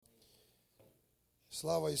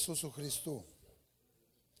Слава Иисусу Христу.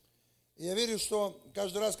 И я верю, что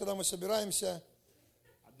каждый раз, когда мы собираемся...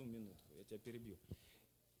 Одну минутку, я тебя перебью.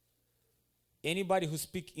 Anybody who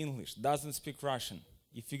speak English doesn't speak Russian.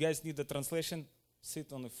 If you guys need a translation,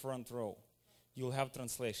 sit on the front row. You'll have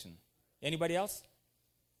translation. Anybody else?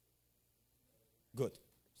 Good.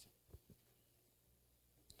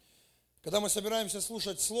 Когда мы собираемся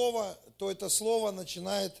слушать Слово, то это Слово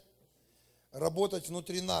начинает работать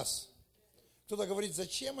внутри нас. Кто-то говорит,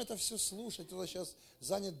 зачем это все слушать, кто-то сейчас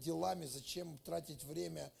занят делами, зачем тратить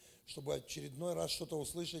время, чтобы очередной раз что-то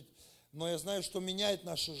услышать. Но я знаю, что меняет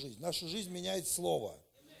нашу жизнь. Нашу жизнь меняет Слово.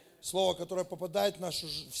 Слово, которое попадает в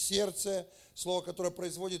сердце, Слово, которое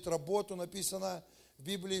производит работу. Написано в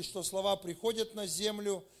Библии, что слова приходят на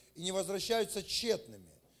землю и не возвращаются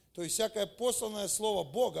тщетными. То есть всякое посланное Слово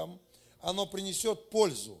Богом, оно принесет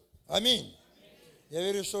пользу. Аминь. Я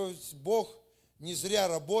верю, что Бог не зря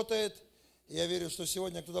работает. И я верю, что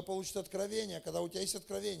сегодня кто-то получит откровение. Когда у тебя есть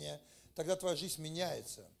откровение, тогда твоя жизнь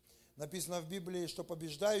меняется. Написано в Библии, что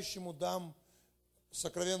побеждающему дам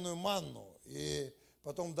сокровенную манну. И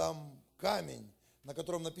потом дам камень, на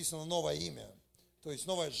котором написано новое имя. То есть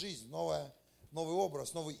новая жизнь, новый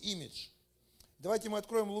образ, новый имидж. Давайте мы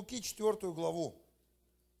откроем Луки 4 главу.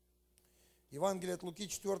 Евангелие от Луки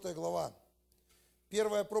 4 глава.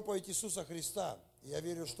 Первая проповедь Иисуса Христа. Я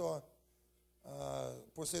верю, что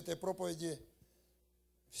после этой проповеди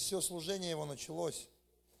все служение его началось.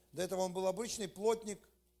 До этого он был обычный плотник,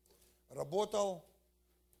 работал,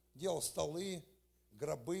 делал столы,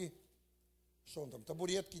 гробы. Что он там,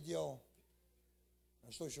 табуретки делал.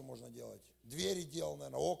 А что еще можно делать? Двери делал,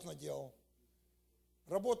 наверное, окна делал.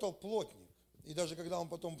 Работал плотник. И даже когда он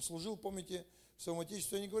потом служил, помните, в своем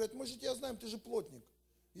отечестве, они говорят, мы же тебя знаем, ты же плотник.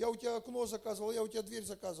 Я у тебя окно заказывал, я у тебя дверь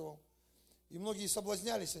заказывал. И многие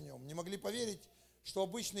соблазнялись о нем, не могли поверить, что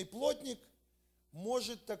обычный плотник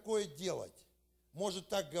может такое делать, может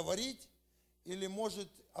так говорить или может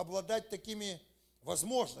обладать такими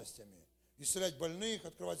возможностями. Исцелять больных,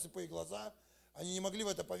 открывать слепые глаза. Они не могли в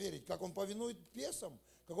это поверить, как он повинует бесам,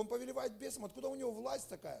 как он повелевает бесам, откуда у него власть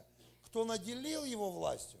такая, кто наделил его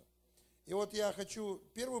властью. И вот я хочу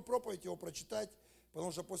первую проповедь его прочитать,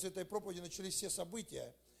 потому что после этой проповеди начались все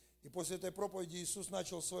события. И после этой проповеди Иисус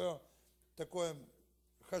начал свое такое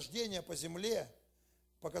хождение по земле,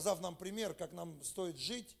 показав нам пример, как нам стоит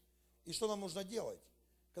жить и что нам нужно делать.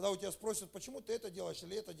 Когда у тебя спросят, почему ты это делаешь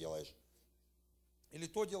или это делаешь, или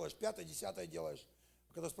то делаешь, 5-е, 10-е делаешь.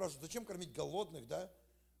 Когда спрашивают, зачем кормить голодных, да?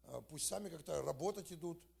 Пусть сами как-то работать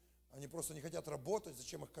идут, они просто не хотят работать,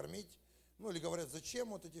 зачем их кормить. Ну или говорят, зачем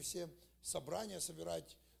вот эти все собрания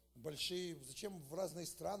собирать большие, зачем в разные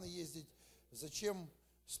страны ездить, зачем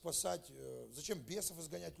спасать, зачем бесов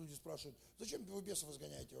изгонять, люди спрашивают, зачем вы бесов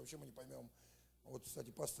изгоняете, вообще мы не поймем. Вот, кстати,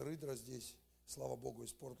 пастор Идра здесь, слава Богу,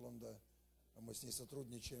 из Портленда, мы с ней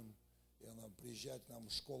сотрудничаем, и она приезжает к нам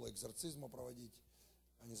в школу экзорцизма проводить,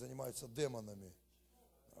 они занимаются демонами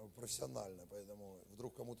профессионально, поэтому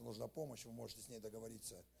вдруг кому-то нужна помощь, вы можете с ней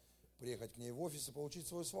договориться, приехать к ней в офис и получить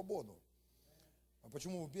свою свободу. А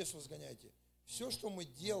почему вы бесов изгоняете? Все, что мы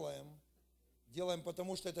делаем, делаем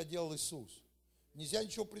потому, что это делал Иисус. Нельзя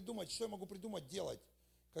ничего придумать. Что я могу придумать делать?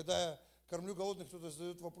 Когда я кормлю голодных, кто-то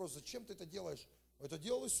задает вопрос, зачем ты это делаешь? Это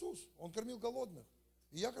делал Иисус. Он кормил голодных.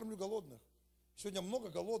 И я кормлю голодных. Сегодня много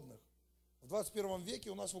голодных. В 21 веке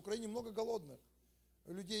у нас в Украине много голодных.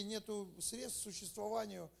 У людей нет средств к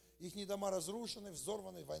существованию. Их дома разрушены,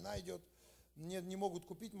 взорваны, война идет. Не могут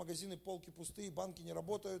купить, магазины, полки пустые, банки не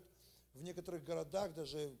работают. В некоторых городах,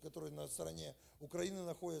 даже которые на стороне Украины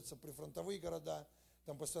находятся, прифронтовые города,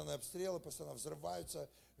 там постоянно обстрелы, постоянно взрываются,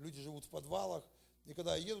 люди живут в подвалах. И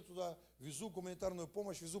когда я еду туда, везу гуманитарную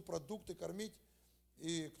помощь, везу продукты кормить,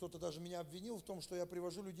 и кто-то даже меня обвинил в том, что я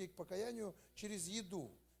привожу людей к покаянию через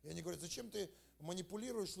еду. И они говорят, зачем ты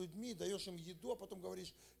манипулируешь людьми, даешь им еду, а потом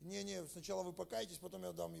говоришь, не, сначала вы покаетесь, потом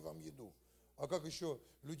я дам вам еду. А как еще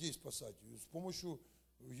людей спасать? С помощью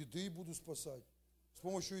еды буду спасать. С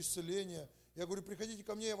помощью исцеления. Я говорю, приходите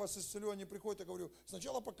ко мне, я вас исцелю. Они приходят, я говорю,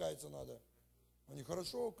 сначала покаяться надо. Они,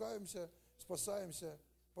 хорошо, каемся, спасаемся.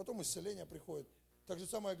 Потом исцеление приходит. Так же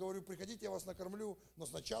самое я говорю, приходите, я вас накормлю, но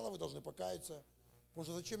сначала вы должны покаяться. Потому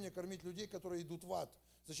что зачем мне кормить людей, которые идут в ад?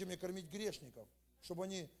 Зачем мне кормить грешников? Чтобы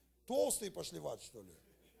они толстые пошли в ад, что ли?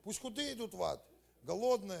 Пусть худые идут в ад,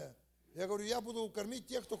 голодные. Я говорю, я буду кормить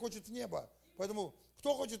тех, кто хочет в небо. Поэтому,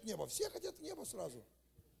 кто хочет в небо? Все хотят в небо сразу.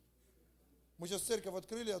 Мы сейчас церковь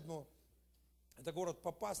открыли одну, это город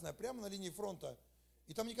Попасная, прямо на линии фронта.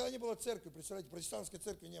 И там никогда не было церкви, представляете, протестантской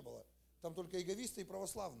церкви не было. Там только иеговисты и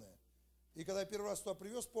православные. И когда я первый раз туда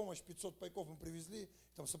привез помощь, 500 пайков мы привезли,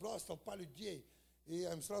 там собралась толпа людей. И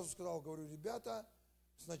я им сразу сказал, говорю, ребята,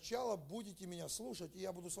 Сначала будете меня слушать, и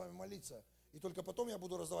я буду с вами молиться. И только потом я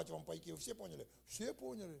буду раздавать вам пайки. Вы все поняли? Все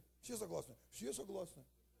поняли. Все согласны? Все согласны.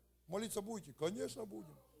 Молиться будете? Конечно,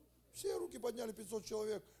 будем. Все руки подняли, 500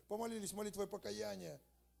 человек, помолились молитвой покаяния.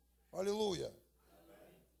 Аллилуйя.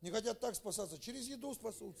 Не хотят так спасаться, через еду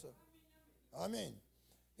спасутся. Аминь.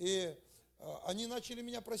 И они начали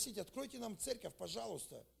меня просить, откройте нам церковь,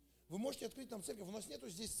 пожалуйста. Вы можете открыть нам церковь? У нас нету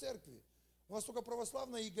здесь церкви. У нас только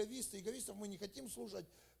православные иеговисты. Иеговистов мы не хотим слушать.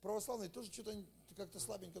 Православные тоже что-то как-то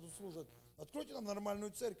слабенько тут служат. Откройте нам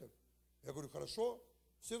нормальную церковь. Я говорю, хорошо.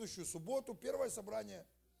 В следующую субботу, первое собрание.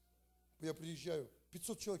 Я приезжаю,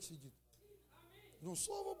 500 человек сидит. Ну,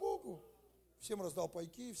 слава Богу. Всем раздал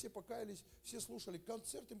пайки, все покаялись, все слушали.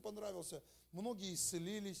 Концерт им понравился. Многие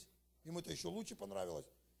исцелились. Им это еще лучше понравилось.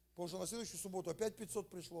 Потому что на следующую субботу опять 500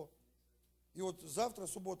 пришло. И вот завтра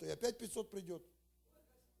суббота, и опять 500 придет.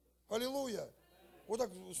 Аллилуйя. Вот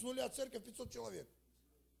так с нуля церковь 500 человек.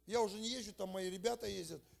 Я уже не езжу, там мои ребята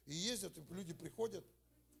ездят. И ездят, и люди приходят.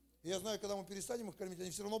 И я знаю, когда мы перестанем их кормить,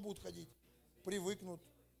 они все равно будут ходить. Привыкнут.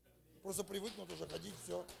 Просто привыкнут уже ходить,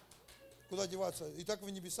 все. Куда деваться? И так в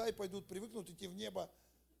небеса и пойдут, привыкнут идти в небо.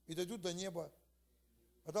 И дойдут до неба.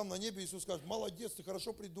 А там на небе Иисус скажет, молодец, ты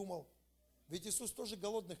хорошо придумал. Ведь Иисус тоже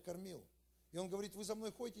голодных кормил. И Он говорит, вы за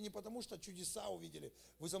мной ходите не потому, что чудеса увидели.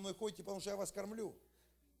 Вы за мной ходите, потому что я вас кормлю.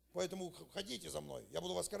 Поэтому ходите за мной, я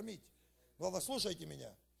буду вас кормить. Главное, слушайте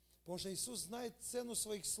меня. Потому что Иисус знает цену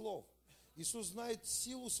своих слов. Иисус знает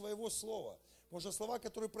силу своего слова. Потому что слова,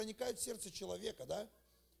 которые проникают в сердце человека, да,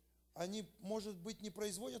 они, может быть, не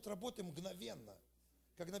производят работы мгновенно.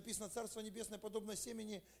 Как написано, Царство Небесное подобно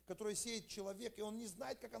семени, которое сеет человек, и он не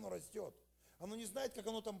знает, как оно растет. Оно не знает, как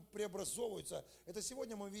оно там преобразовывается. Это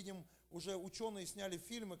сегодня мы видим, уже ученые сняли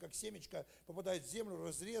фильмы, как семечко попадает в землю,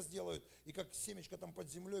 разрез делают, и как семечко там под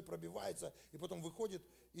землей пробивается, и потом выходит,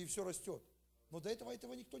 и все растет. Но до этого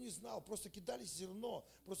никто не знал. Просто кидали зерно,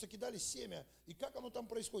 просто кидали семя. И как оно там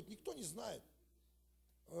происходит, никто не знает.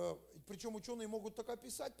 Причем ученые могут только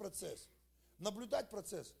описать процесс, наблюдать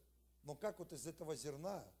процесс. Но как вот из этого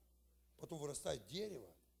зерна потом вырастает дерево,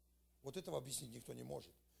 вот этого объяснить никто не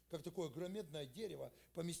может. Как такое громадное дерево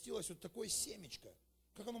поместилось вот такое семечко.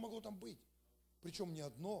 Как оно могло там быть? Причем не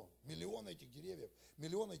одно, миллионы этих деревьев,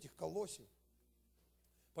 миллионы этих колосьев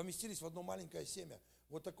поместились в одно маленькое семя.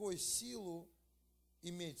 Вот такую силу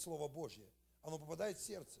имеет Слово Божье. Оно попадает в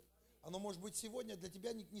сердце. Оно может быть сегодня для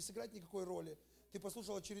тебя не сыграть никакой роли. Ты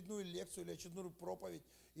послушал очередную лекцию или очередную проповедь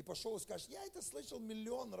и пошел и скажешь, я это слышал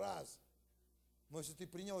миллион раз. Но если ты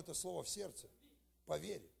принял это слово в сердце,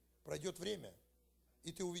 поверь, пройдет время,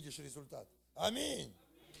 и ты увидишь результат. Аминь.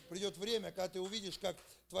 Придет время, когда ты увидишь, как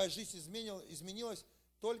твоя жизнь изменилась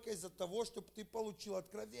только из-за того, чтобы ты получил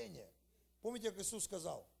откровение. Помните, как Иисус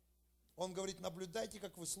сказал? Он говорит, наблюдайте,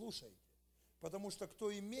 как вы слушаете. Потому что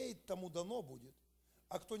кто имеет, тому дано будет,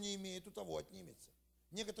 а кто не имеет, у того отнимется.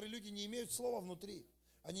 Некоторые люди не имеют слова внутри.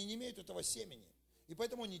 Они не имеют этого семени. И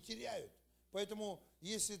поэтому они теряют. Поэтому,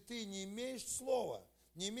 если ты не имеешь слова,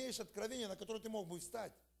 не имеешь откровения, на которое ты мог бы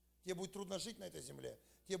встать, тебе будет трудно жить на этой земле.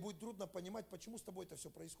 Тебе будет трудно понимать, почему с тобой это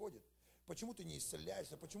все происходит. Почему ты не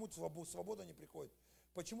исцеляешься, почему свобода не приходит.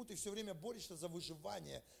 Почему ты все время борешься за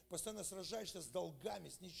выживание, постоянно сражаешься с долгами,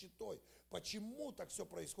 с нищетой. Почему так все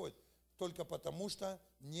происходит? Только потому, что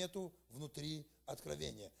нету внутри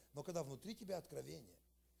откровения. Но когда внутри тебя откровение.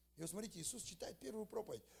 И вот смотрите, Иисус читает первую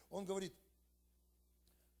проповедь. Он говорит,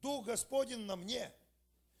 Дух Господень на мне,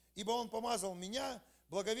 ибо Он помазал меня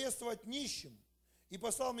благовествовать нищим и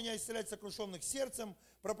послал меня исцелять сокрушенных сердцем,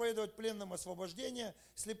 проповедовать пленным освобождение,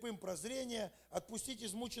 слепым прозрение, отпустить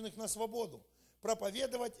измученных на свободу,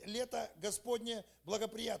 проповедовать лето Господне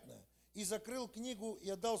благоприятное. И закрыл книгу и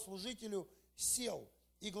отдал служителю, сел,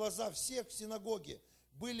 и глаза всех в синагоге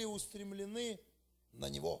были устремлены на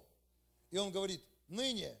него. И он говорит,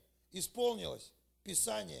 ныне исполнилось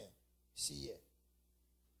Писание сие.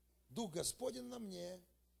 Дух Господень на мне,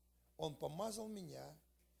 Он помазал меня,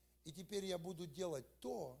 и теперь я буду делать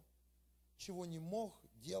то, чего не мог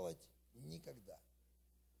делать никогда.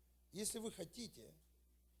 Если вы хотите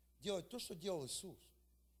делать то, что делал Иисус,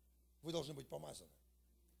 вы должны быть помазаны.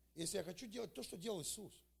 Если я хочу делать то, что делал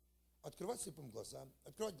Иисус, открывать слепым глаза,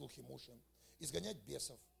 открывать глухим ушам, изгонять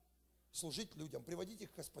бесов, служить людям, приводить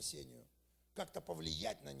их к спасению, как-то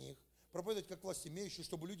повлиять на них, проповедовать как властимеющий,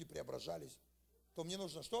 чтобы люди преображались, то мне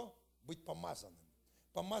нужно что? Быть помазанным.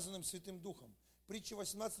 Помазанным Святым Духом. В притче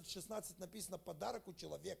 18:16 написано, подарок у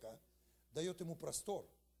человека дает ему простор.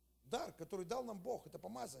 Дар, который дал нам Бог, это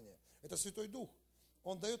помазание, это Святой Дух.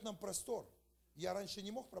 Он дает нам простор. Я раньше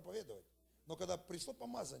не мог проповедовать, но когда пришло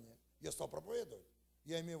помазание, я стал проповедовать.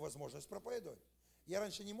 Я имею возможность проповедовать. Я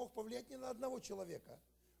раньше не мог повлиять ни на одного человека,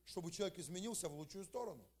 чтобы человек изменился в лучшую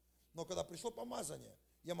сторону. Но когда пришло помазание,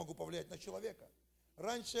 я могу повлиять на человека.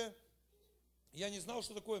 Раньше я не знал,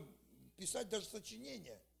 что такое писать даже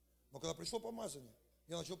сочинения. Но когда пришло помазание,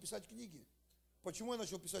 я начал писать книги. Почему я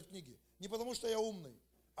начал писать книги? Не потому, что я умный,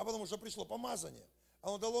 а потому, что пришло помазание.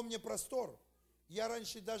 Оно дало мне простор. Я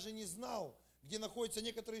раньше даже не знал, где находятся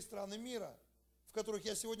некоторые страны мира, в которых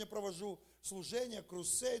я сегодня провожу служения,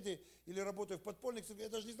 крусейды или работаю в подпольных церквях. Я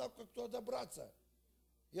даже не знал, как туда добраться.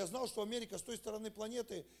 Я знал, что Америка с той стороны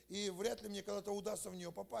планеты, и вряд ли мне когда-то удастся в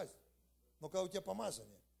нее попасть. Но когда у тебя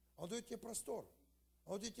помазание, он дает тебе простор.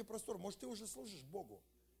 Он дает тебе простор. Может, ты уже служишь Богу.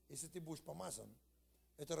 Если ты будешь помазан,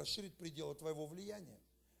 это расширит пределы твоего влияния.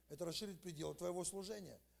 Это расширит пределы твоего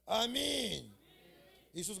служения. Аминь.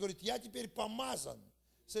 Иисус говорит, я теперь помазан.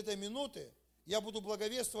 С этой минуты я буду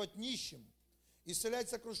благовествовать нищим, исцелять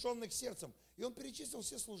сокрушенных сердцем. И он перечислил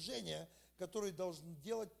все служения, которые должен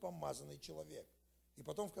делать помазанный человек. И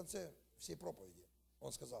потом в конце всей проповеди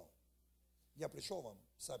он сказал, я пришел вам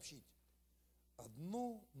сообщить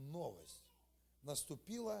одну новость.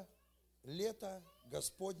 Наступило лето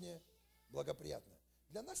Господне благоприятное.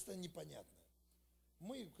 Для нас это непонятно.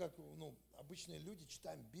 Мы, как обычные люди,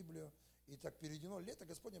 читаем Библию, и так переведено лето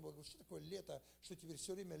Господне благоприятное. Что такое лето? Что теперь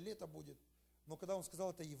все время лето будет? Но когда он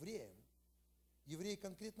сказал это евреям, евреи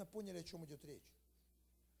конкретно поняли, о чем идет речь.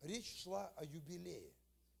 Речь шла о юбилее.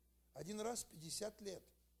 Один раз в 50 лет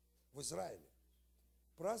в Израиле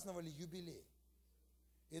праздновали юбилей.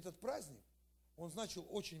 И этот праздник, он значил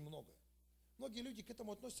очень многое. Многие люди к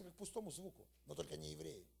этому относятся как к пустому звуку, но только не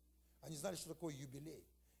евреи. Они знали, что такое юбилей.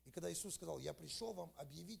 И когда Иисус сказал, я пришел вам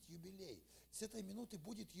объявить юбилей, с этой минуты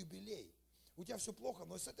будет юбилей. У тебя все плохо,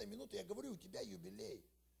 но с этой минуты я говорю, у тебя юбилей.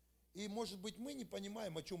 И может быть мы не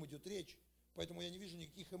понимаем, о чем идет речь, поэтому я не вижу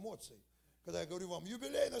никаких эмоций. Когда я говорю вам,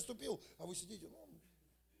 юбилей наступил, а вы сидите,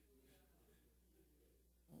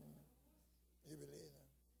 юбилей, да.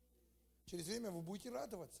 Через время вы будете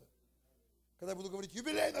радоваться. Когда я буду говорить,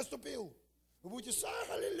 юбилей наступил, вы будете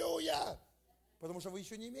аллилуйя, потому что вы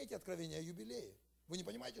еще не имеете откровения о юбилее. Вы не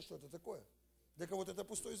понимаете, что это такое. Для кого-то это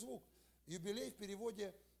пустой звук. Юбилей в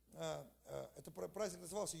переводе, это праздник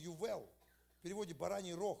назывался Ювел, в переводе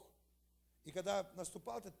бараний рог. И когда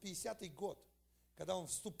наступал этот 50-й год, когда он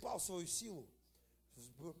вступал в свою силу,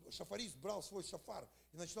 шафарист брал свой шафар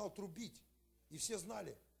и начинал трубить. И все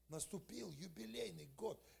знали, наступил юбилейный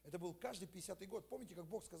год. Это был каждый 50-й год. Помните, как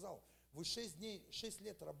Бог сказал, вы 6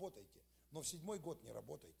 лет работаете, но в 7-й год не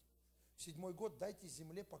работаете. В 7-й год дайте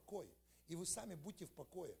земле покой, и вы сами будьте в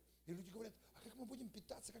покое. И люди говорят, а как мы будем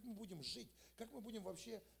питаться, как мы будем жить, как мы будем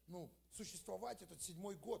вообще существовать этот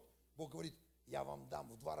 7-й год? Бог говорит, я вам дам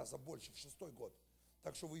в 2 раза больше в 6-й год.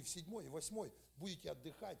 Так что вы и в 7-й, и в 8-й будете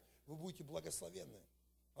отдыхать, вы будете благословенны.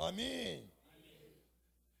 Аминь.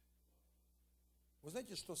 Вы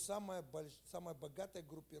знаете, что самая богатая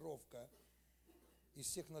группировка из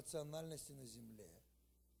всех национальностей на земле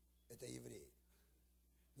 – это евреи.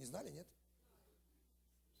 Не знали, нет?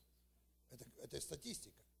 Это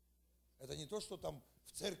статистика. Это не то, что там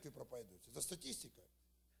в церкви проповедуется. Это статистика.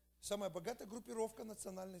 Самая богатая группировка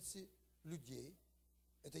национальности людей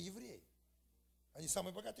 – это евреи. Они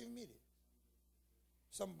самые богатые в мире.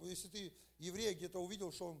 Если ты еврея где-то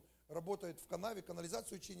увидел, что он работает в канаве,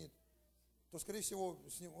 канализацию чинит, то, скорее всего,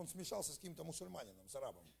 он смешался с каким-то мусульманином, с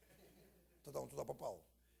арабом. Тогда он туда попал.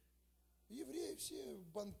 Евреи все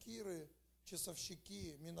банкиры,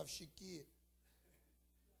 часовщики, миновщики.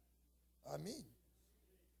 Аминь.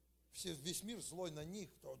 Весь мир злой на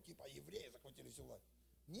них, кто типа евреи захватили всю власть.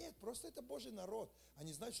 Нет, просто это Божий народ.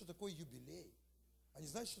 Они знают, что такое юбилей. Они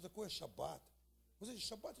знают, что такое шаббат. Вы знаете,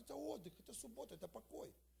 шаббат это отдых, это суббота, это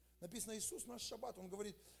покой. Написано, Иисус наш шаббат. Он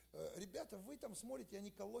говорит, ребята, вы там смотрите,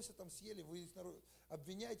 они колосья там съели, вы их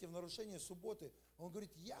обвиняете в нарушении субботы. Он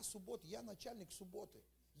говорит, я суббота, я начальник субботы.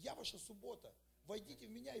 Я ваша суббота. Войдите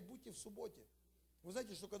в меня и будьте в субботе. Вы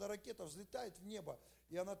знаете, что когда ракета взлетает в небо,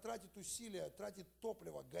 и она тратит усилия, тратит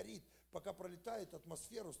топливо, горит, пока пролетает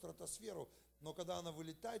атмосферу, стратосферу, но когда она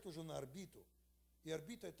вылетает уже на орбиту, и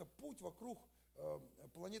орбита это путь вокруг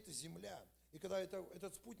планеты Земля, и когда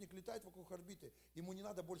этот спутник летает вокруг орбиты, ему не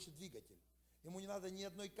надо больше двигатель, ему не надо ни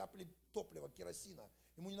одной капли топлива, керосина,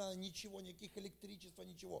 ему не надо ничего, никаких электричества,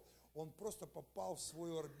 ничего. Он просто попал в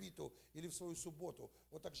свою орбиту или в свою субботу.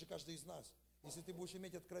 Вот так же каждый из нас. Если ты будешь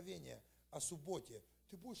иметь откровение о субботе,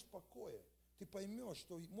 ты будешь в покое. Ты поймешь,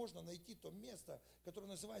 что можно найти то место, которое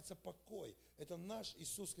называется покой. Это наш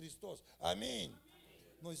Иисус Христос. Аминь.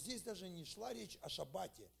 Но здесь даже не шла речь о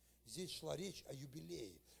шаббате. Здесь шла речь о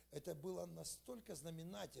юбилее. Это было настолько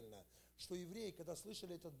знаменательно, что евреи, когда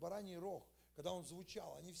слышали этот бараний рог, когда он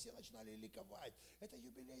звучал, они все начинали ликовать. Это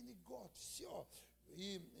юбилейный год, все.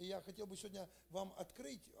 И я хотел бы сегодня вам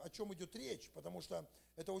открыть, о чем идет речь, потому что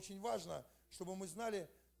это очень важно, чтобы мы знали,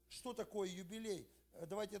 что такое юбилей.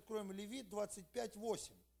 Давайте откроем Левит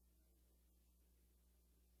 25:8.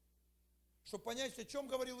 Чтобы понять, о чем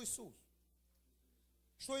говорил Иисус.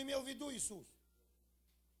 Что имел в виду Иисус.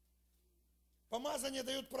 Помазание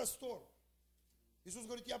дает простор. Иисус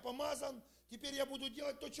говорит, я помазан, теперь я буду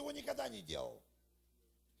делать то, чего никогда не делал.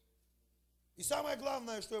 И самое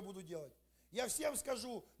главное, что я буду делать, я всем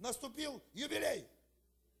скажу, наступил юбилей.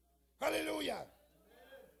 Аллилуйя!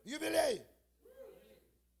 Юбилей!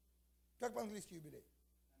 Как по-английски юбилей?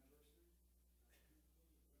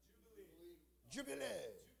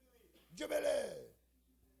 Jubilee. Jubilee.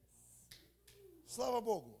 Слава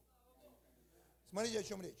Богу. Смотрите, о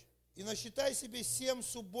чем речь. И насчитай себе 7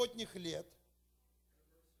 субботних лет.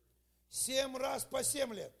 7 раз по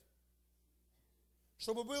 7 лет.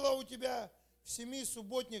 Чтобы было у тебя в 7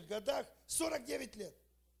 субботних годах 49 лет.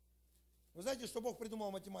 Вы знаете, что Бог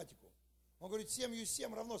придумал математику? Он говорит, 7 ×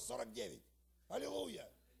 7 равно 49. Аллилуйя.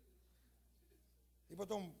 И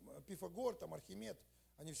потом Пифагор, там Архимед,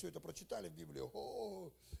 они все это прочитали в Библии,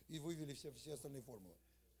 и вывели все остальные формулы.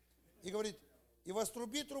 И говорит, и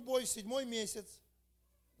воструби трубой в 7-й месяц,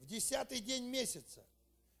 в 10-й день месяца,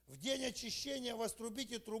 в день очищения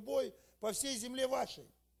вострубите трубой по всей земле вашей,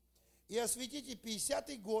 и осветите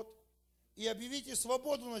 50-й год, и объявите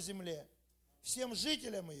свободу на земле всем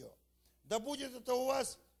жителям ее. Да будет это у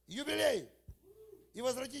вас юбилей, и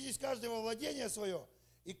возвратитесь каждый во владение свое,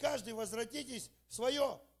 и каждый возвратитесь в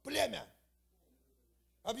свое племя.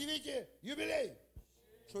 Объявите юбилей.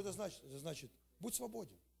 Что это значит? Это значит, будь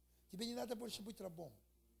свободен. Тебе не надо больше быть рабом.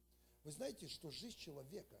 Вы знаете, что жизнь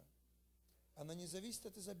человека, она не зависит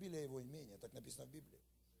от изобилия его имения, так написано в Библии.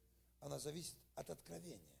 Она зависит от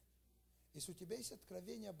откровения. Если у тебя есть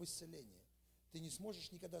откровение об исцелении, ты не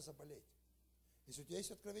сможешь никогда заболеть. Если у тебя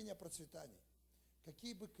есть откровение о процветании,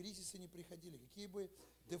 какие бы кризисы ни приходили, какие бы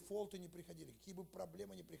дефолты ни приходили, какие бы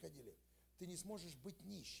проблемы ни приходили, ты не сможешь быть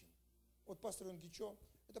нищим. Вот пастор Йонгичо,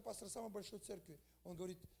 это пастор самой большой церкви, он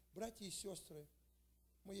говорит, братья и сестры,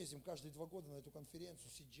 мы ездим каждые 2 года на эту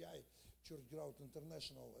конференцию CGI, Church Growth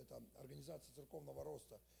International, это организация церковного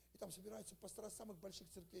роста, и там собираются пастора самых больших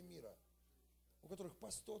церквей мира, у которых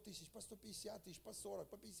по 100 тысяч, по 150 тысяч, по 40,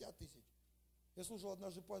 по 50 тысяч. Я слушал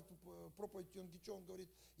однажды проповедь Йонгичо, он говорит,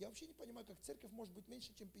 я вообще не понимаю, как церковь может быть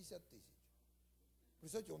меньше, чем 50 тысяч.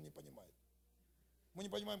 Представьте, он не понимает. Мы не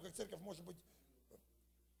понимаем, как церковь может быть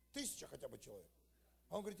 1000 хотя бы человек.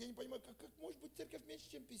 А он говорит, я не понимаю, как может быть церковь меньше,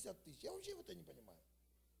 чем 50 тысяч. Я вообще в это не понимаю.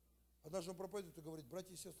 Однажды он проповедует и говорит,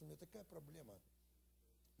 братья и сестры, у меня такая проблема,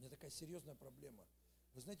 у меня такая серьезная проблема.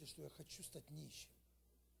 Вы знаете, что я хочу стать нищим.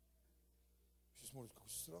 Все смотрят, какое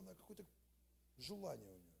странное какое-то желание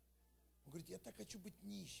у него. Он говорит, я так хочу быть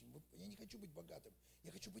нищим, я не хочу быть богатым,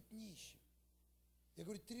 я хочу быть нищим. Я,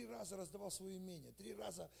 говорит, 3 раза раздавал свое имение, 3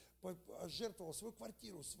 раза жертвовал свою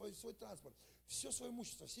квартиру, свой транспорт, все свое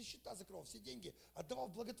имущество, все счета закрывал, все деньги отдавал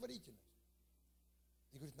в благотворительность.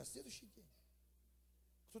 И говорит, на следующий день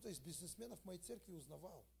кто-то из бизнесменов в моей церкви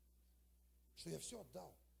узнавал, что я все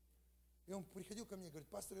отдал. И он приходил ко мне и говорит,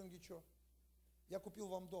 пастор Йонгичо, я купил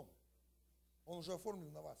вам дом, он уже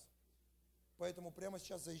оформлен на вас. Поэтому прямо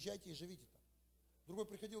сейчас заезжайте и живите там. Другой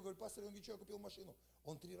приходил и говорит, пастор Йонгичо, я купил машину.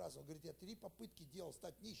 Он 3 раза, он говорит, я 3 попытки делал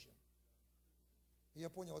стать нищим. И я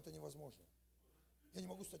понял, это невозможно. Я не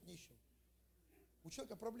могу стать нищим. У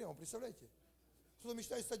человека проблема, представляете? Кто-то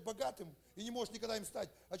мечтает стать богатым и не может никогда им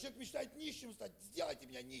стать. А человек мечтает нищим стать. Сделайте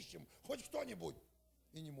меня нищим, хоть кто-нибудь.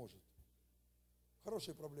 И не может.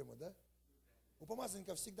 Хорошая проблема, да? У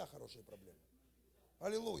помазанника всегда хорошая проблема.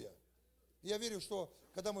 Аллилуйя. И я верю, что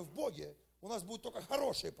когда мы в Боге, у нас будут только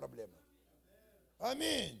хорошие проблемы.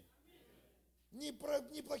 Аминь. Не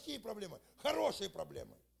плохие проблемы, хорошие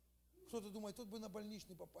проблемы. Кто-то думает, тут бы на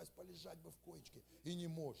больничный попасть, полежать бы в коечке. И не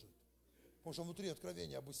может. Потому что внутри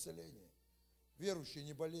откровения об исцелении. Верующие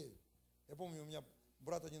не болеют. Я помню, у меня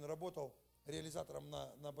брат один работал реализатором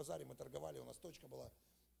на базаре, мы торговали, у нас точка была.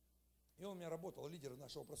 И он у меня работал, лидер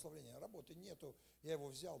нашего прославления. Работы нету, я его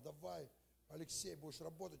взял, давай, Алексей, будешь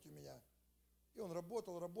работать у меня. И он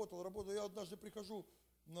работал. Я однажды прихожу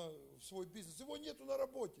в свой бизнес, его нету на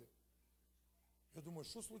работе. Я думаю,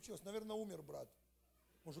 что случилось? Наверное, умер брат.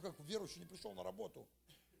 Может, как верующий не пришел на работу.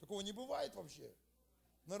 Такого не бывает вообще.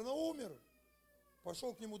 Наверное, умер.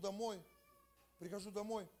 Пошел к нему домой. Прихожу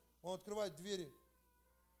домой, он открывает двери.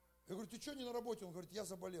 Я говорю, ты что не на работе? Он говорит, я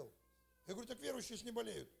заболел. Я говорю, так верующие ж не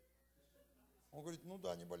болеют. Он говорит, ну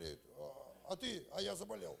да, не болеют. А ты? А я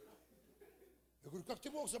заболел. Я говорю, как ты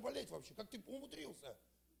мог заболеть вообще? Как ты умудрился?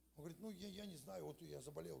 Он говорит, ну я не знаю, вот я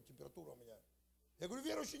заболел, температура у меня. Я говорю,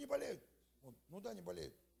 верующие не болеют. Он, ну да, не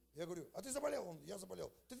болеет. Я говорю, а ты заболел? Он, я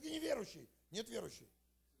заболел. Ты неверующий? Нет, верующий.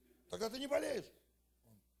 Тогда ты не болеешь?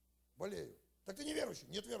 Он, болею. Так ты не верующий?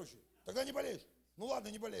 Нет, верующий. Тогда не болеешь? Ну ладно,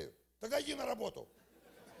 не болею. Тогда иди на работу.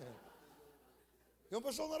 И он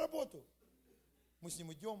пошел на работу. Мы с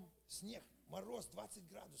ним идем, снег, мороз, 20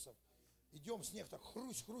 градусов. Идем, снег так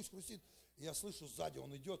хрустит. И я слышу, сзади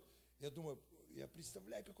он идет. Я думаю, я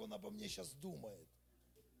представляю, как он обо мне сейчас думает.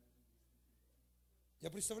 Я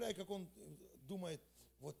представляю, как он думает,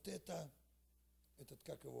 вот этот,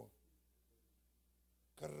 как его,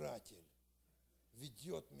 каратель,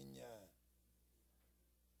 ведет меня.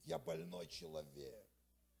 Я больной человек.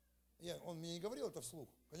 Он мне не говорил это вслух.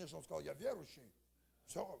 Конечно, он сказал, я верующий.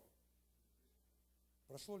 Все.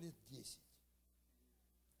 Прошло лет 10.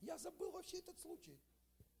 Я забыл вообще этот случай.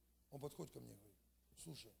 Он подходит ко мне и говорит,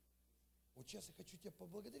 слушай, вот сейчас я хочу тебя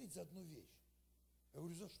поблагодарить за одну вещь. Я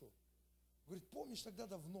говорю, за что? Говорит, помнишь, тогда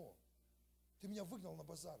давно ты меня выгнал на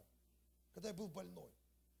базар, когда я был больной?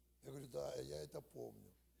 Я говорю, да, я это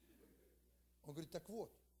помню. Он говорит, так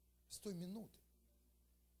вот, с той минуты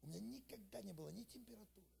у меня никогда не было ни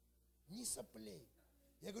температуры, ни соплей.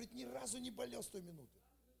 Я, говорит, ни разу не болел с той минуты.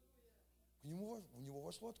 В него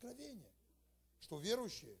вошло откровение, что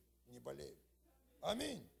верующие не болеют.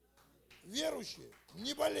 Аминь. Верующие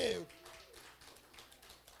не болеют.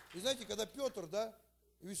 И знаете, когда Петр, да,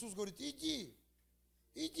 Иисус говорит, иди.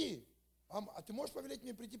 А ты можешь повелеть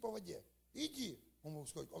мне прийти по воде? Иди. Он мог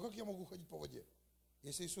сказать, а как я могу ходить по воде?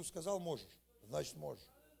 Если Иисус сказал, можешь, значит можешь.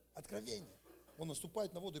 Откровение. Он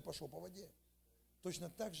наступает на воду и пошел по воде. Точно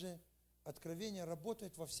так же откровение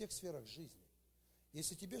работает во всех сферах жизни.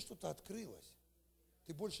 Если тебе что-то открылось,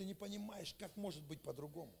 ты больше не понимаешь, как может быть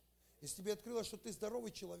по-другому. Если тебе открылось, что ты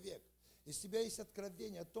здоровый человек, если у тебя есть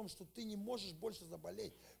откровение о том, что ты не можешь больше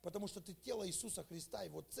заболеть, потому что ты тело Иисуса Христа,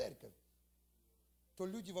 Его церковь, то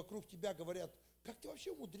люди вокруг тебя говорят, как ты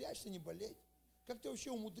вообще умудряешься не болеть? Как ты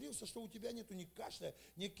вообще умудрился, что у тебя нету ни кашля,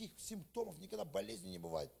 никаких симптомов, никогда болезни не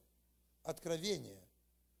бывает? Откровение,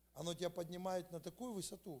 оно тебя поднимает на такую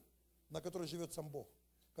высоту, на которой живет сам Бог.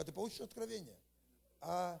 Когда ты получишь откровение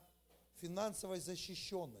о финансовой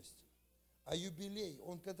защищенности, о юбилей.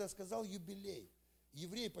 Он когда сказал юбилей,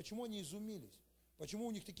 евреи, почему они изумились? Почему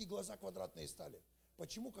у них такие глаза квадратные стали?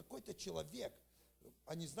 Почему какой-то человек,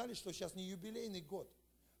 они знали, что сейчас не юбилейный год,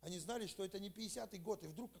 они знали, что это не 50-й год, и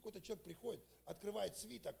вдруг какой-то человек приходит, открывает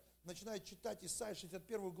свиток, начинает читать Исайя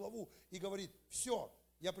 61 главу и говорит, все,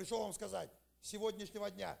 я пришел вам сказать, с сегодняшнего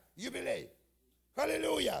дня юбилей,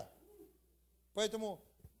 аллилуйя! Поэтому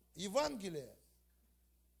Евангелие,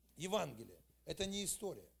 это не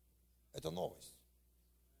история, это новость.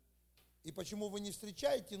 И почему вы не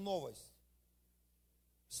встречаете новость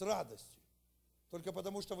с радостью? Только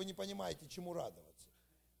потому, что вы не понимаете, чему радоваться.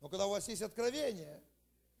 Но когда у вас есть откровение,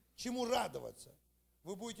 чему радоваться,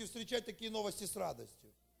 вы будете встречать такие новости с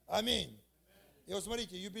радостью. Аминь. И вот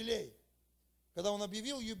смотрите, юбилей. Когда он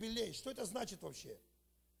объявил юбилей, что это значит вообще?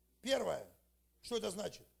 Первое, что это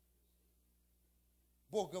значит?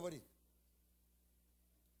 Бог говорит,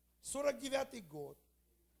 49-й год,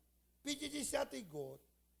 50-й год,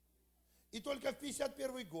 и только в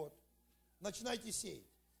 51-й год начинайте сеять.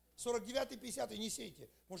 49-й, 50-й не сейте,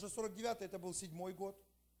 потому что 49-й это был 7-й год,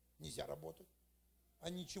 нельзя работать,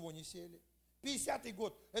 они ничего не сеяли. 50-й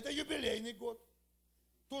год, это юбилейный год,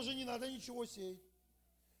 тоже не надо ничего сеять.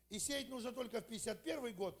 И сеять нужно только в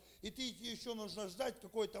 51-й год, и ты еще нужно ждать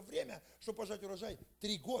какое-то время, чтобы пожать урожай.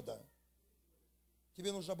 3 года.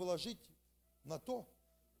 Тебе нужно было жить на то,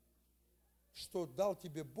 что дал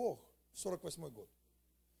тебе Бог в 48-й год.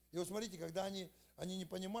 И вот смотрите, когда они не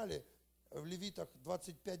понимали, в Левитах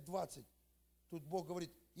 25:20, тут Бог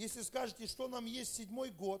говорит, если скажете, что нам есть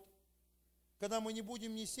 7-й год, когда мы не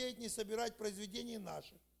будем ни сеять, ни собирать произведений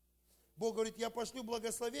наших, Бог говорит, я пошлю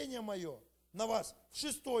благословение мое на вас в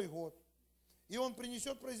 6-й год, и Он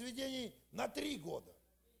принесет произведений на 3 года.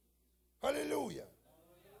 Аллилуйя!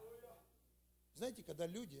 Знаете, когда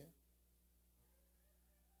люди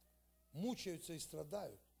мучаются и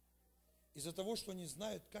страдают из-за того, что не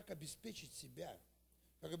знают, как обеспечить себя,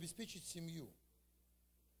 как обеспечить семью,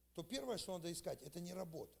 то первое, что надо искать, это не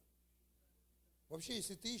работа. Вообще,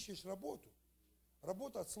 если ты ищешь работу,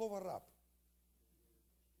 работа от слова раб,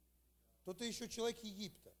 то ты еще человек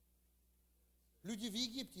Египта. Люди в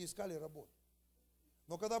Египте искали работу.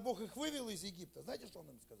 Но когда Бог их вывел из Египта, знаете, что Он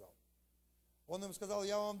им сказал? Он им сказал,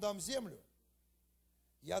 я вам дам землю,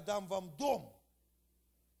 я дам вам дом,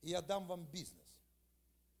 и я дам вам бизнес.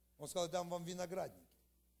 Он сказал, я дам вам виноградники,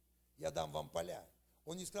 я дам вам поля.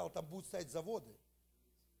 Он не сказал, там будут стоять заводы,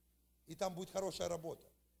 и там будет хорошая работа.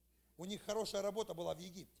 У них хорошая работа была в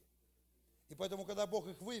Египте. И поэтому, когда Бог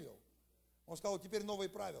их вывел, Он сказал, теперь новые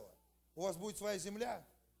правила. У вас будет своя земля,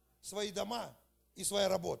 свои дома и своя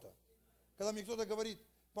работа. Когда мне кто-то говорит,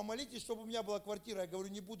 помолитесь, чтобы у меня была квартира, я говорю,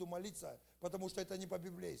 не буду молиться, потому что это не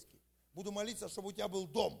по-библейски. Буду молиться, чтобы у тебя был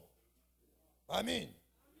дом. Аминь.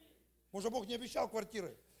 Потому что Бог не обещал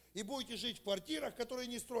квартиры. И будете жить в квартирах, которые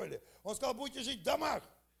не строили. Он сказал, будете жить в домах.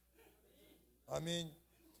 Аминь.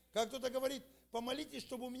 Как кто-то говорит, помолитесь,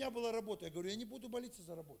 чтобы у меня была работа. Я говорю, я не буду молиться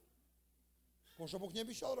за работу. Потому что Бог не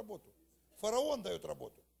обещал работу. Фараон дает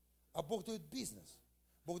работу, а Бог дает бизнес.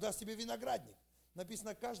 Бог даст тебе виноградник.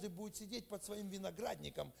 Написано, каждый будет сидеть под своим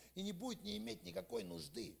виноградником и не будет не иметь никакой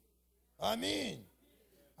нужды. Аминь.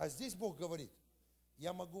 А здесь Бог говорит,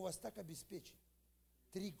 я могу вас так обеспечить.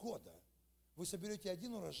 3 года вы соберете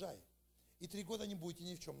один урожай, и 3 года не будете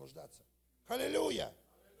ни в чем нуждаться. Аллилуйя!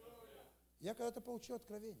 Я когда-то получил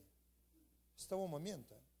откровение. С того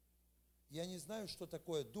момента я не знаю, что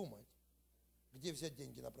такое думать, где взять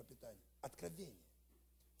деньги на пропитание. Откровение.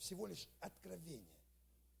 Всего лишь откровение.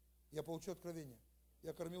 Я получил откровение.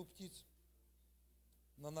 Я кормил птиц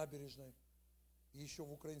на набережной и еще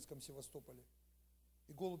в украинском Севастополе.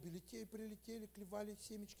 И голуби летели, прилетели, клевали,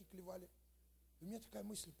 семечки клевали. И у меня такая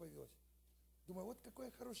мысль появилась. Думаю, вот какой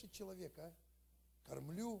я хороший человек, а?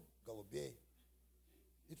 Кормлю голубей.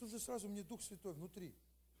 И тут же сразу мне Дух Святой внутри.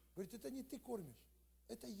 Говорит, это не ты кормишь,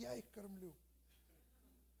 это я их кормлю.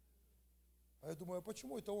 А я думаю, а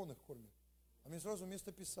почему это он их кормит? А мне сразу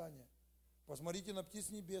место Писания. Посмотрите на птиц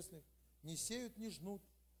небесных. Не сеют, не жнут,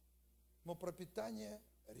 но пропитание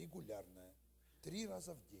регулярное. 3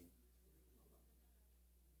 раза в день.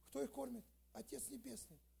 Кто их кормит? Отец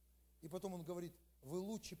Небесный. И потом он говорит, вы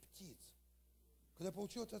лучше птиц. Когда я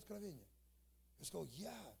получил это откровение, я сказал,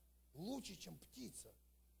 я лучше, чем птица.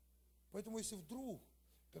 Поэтому если вдруг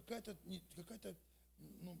какая-то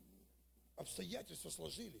обстоятельства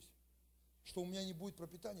сложились, что у меня не будет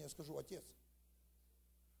пропитания, я скажу, Отец,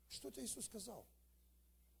 что это Иисус сказал?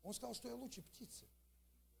 Он сказал, что я лучше птицы.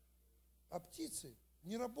 А птицы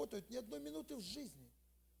не работают ни одной минуты в жизни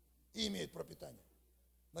и имеют пропитание.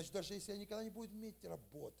 Значит, даже если я никогда не буду иметь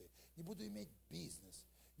работы, не буду иметь бизнес,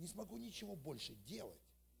 не смогу ничего больше делать,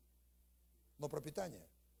 но пропитание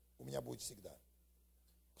у меня будет всегда.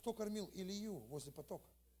 Кто кормил Илью возле потока?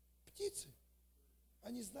 Птицы.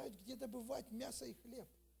 Они знают, где добывать мясо и хлеб.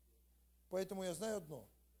 Поэтому я знаю одно.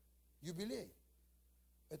 Юбилей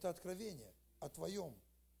 – это откровение о твоем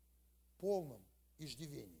полном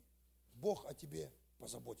иждивении. Бог о тебе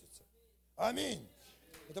позаботится. Аминь.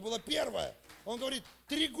 Это было первое. Он говорит,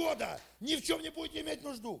 3 года ни в чем не будете иметь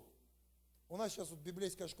нужду. У нас сейчас вот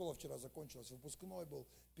библейская школа вчера закончилась, выпускной был,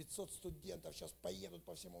 500 студентов сейчас поедут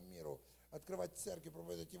по всему миру открывать церкви,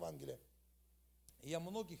 проповедовать Евангелие. И я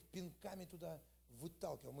многих пинками туда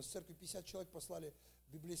выталкивал. Мы с церкви 50 человек послали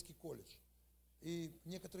в библейский колледж. И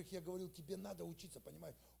некоторых я говорил, тебе надо учиться,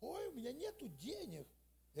 понимаешь? Ой, у меня нету денег.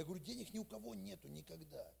 Я говорю, денег ни у кого нету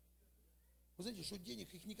никогда. Вы знаете, что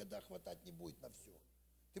денег их никогда хватать не будет на все.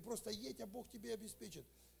 Ты просто едь, а Бог тебе обеспечит.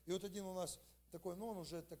 И вот один у нас такой, он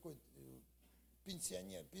уже такой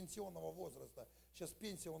пенсионер, пенсионного возраста. Сейчас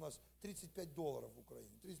пенсия у нас $35 в Украине.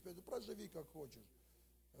 35, проживи как хочешь.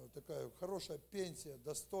 Такая хорошая пенсия,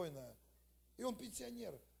 достойная. И он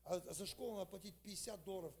пенсионер. А за школу надо платить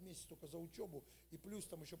 $50 в месяц только за учебу. И плюс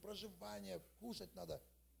там еще проживание, кушать надо.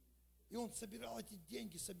 И он собирал эти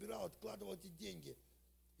деньги, откладывал эти деньги.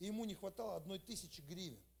 И ему не хватало 1000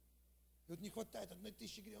 гривен. И вот не хватает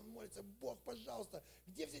 1000 гривен, он молится, Бог, пожалуйста,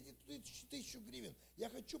 где взять эти 1000 гривен? Я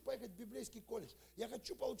хочу поехать в библейский колледж, я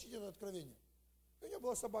хочу получить это откровение. И у него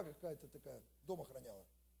была собака какая-то такая, дома охраняла,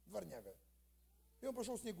 дворняга. И он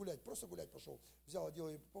пошел с ней гулять, просто гулять пошел. Взял, одел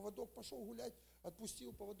ей поводок, пошел гулять,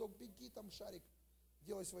 отпустил поводок, беги там, шарик,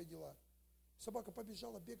 делай свои дела. Собака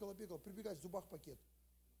побежала, бегала, прибегает, в зубах пакет.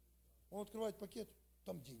 Он открывает пакет,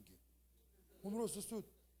 там деньги. Он раз достает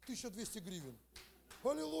 1200 гривен.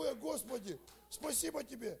 Аллилуйя, Господи, спасибо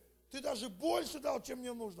тебе. Ты даже больше дал, чем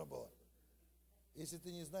мне нужно было. Если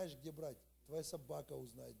ты не знаешь, где брать, твоя собака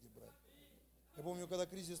узнает, где брать. Я помню, когда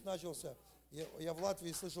кризис начался, я в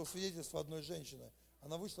Латвии слышал свидетельство одной женщины.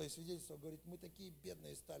 Она вышла и свидетельство, говорит, мы такие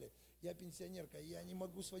бедные стали. Я пенсионерка, я не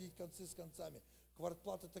могу сводить концы с концами.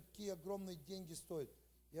 Квартплата такие огромные деньги стоит.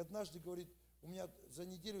 И однажды, говорит, у меня за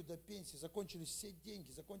неделю до пенсии закончились все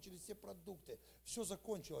деньги, закончились все продукты, все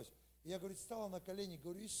закончилось. И я, говорит, стала на колени,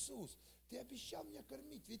 говорю, Иисус, ты обещал меня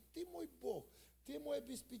кормить, ведь ты мой Бог, ты мой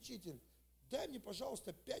обеспечитель. Дай мне,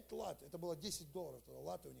 пожалуйста, 5 лат. Это было $10, тогда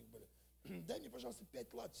латы у них были. Дай мне, пожалуйста,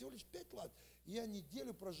 5 лат, всего лишь 5 лат. И я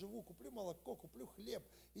неделю проживу, куплю молоко, куплю хлеб.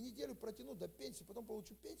 И неделю протяну до пенсии, потом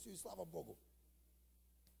получу пенсию, и слава Богу.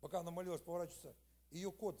 Пока она молилась, поворачивается,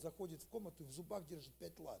 ее кот заходит в комнату и в зубах держит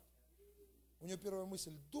 5 лат. У нее первая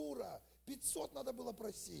мысль: дура, 500 надо было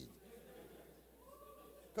просить.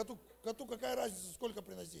 Коту какая разница, сколько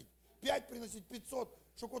приносить? 5 приносить, 500,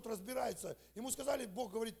 что кот разбирается. Ему сказали,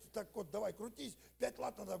 Бог говорит: так, кот, давай, крутись, 5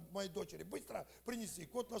 лат надо моей дочери, быстро принеси.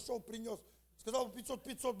 Кот нашел, принес. Сказал бы 500,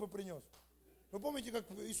 500 бы принес. Вы помните, как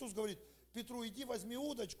Иисус говорит: Петру, иди возьми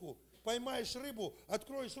удочку, поймаешь рыбу,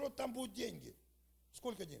 откроешь рот, там будут деньги.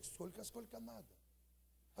 Сколько денег? Сколько надо.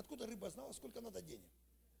 Откуда рыба знала, сколько надо денег?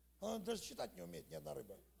 Она даже считать не умеет, ни одна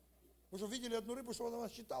рыба. Вы же видели одну рыбу, что она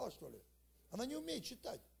считала, что ли? Она не умеет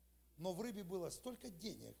считать. Но в рыбе было столько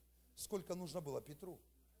денег, сколько нужно было Петру.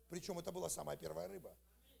 Причем это была самая первая рыба.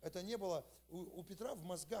 Это не было, у Петра в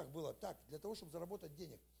мозгах было так: для того, чтобы заработать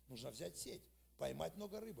денег, нужно взять сеть, поймать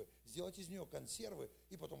много рыбы, сделать из нее консервы,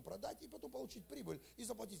 и потом продать, и потом получить прибыль, и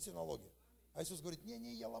заплатить все налоги. А Иисус говорит: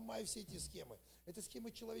 не, я ломаю все эти схемы. Это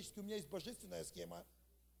схемы человеческие, у меня есть божественная схема.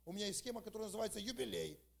 У меня есть схема, которая называется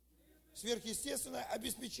юбилей. Сверхъестественное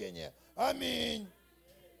обеспечение. Аминь.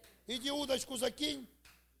 Иди удочку закинь.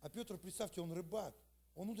 А Петр, представьте, он рыбак.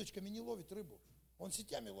 Он удочками не ловит рыбу. Он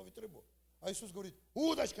сетями ловит рыбу. А Иисус говорит: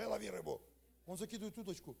 удочкой лови рыбу. Он закидывает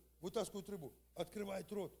удочку, вытаскивает рыбу,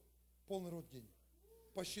 открывает рот. Полный рот денег.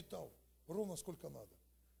 Посчитал ровно сколько надо.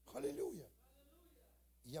 Аллилуйя.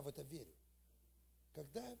 Я в это верю.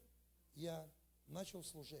 Когда я начал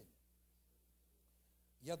служение,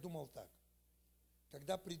 я думал так: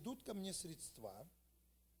 когда придут ко мне средства,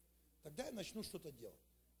 тогда я начну что-то делать.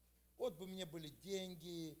 Вот бы у меня были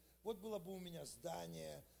деньги, вот было бы у меня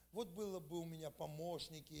здание, вот было бы у меня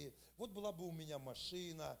помощники, вот была бы у меня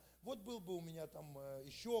машина, вот был бы у меня там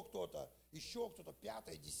еще кто-то,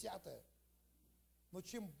 пятое, десятое. Но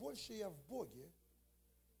чем больше я в Боге,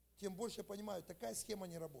 тем больше я понимаю, такая схема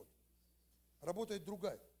не работает. Работает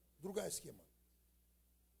другая схема.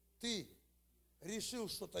 Ты решил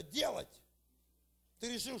что-то делать,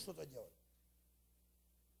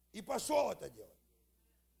 и пошел это делать.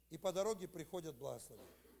 И по дороге приходят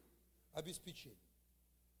благословения, обеспечение.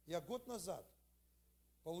 Я год назад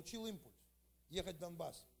получил импульс ехать в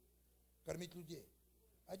Донбасс, кормить людей.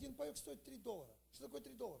 Один паек стоит $3. Что такое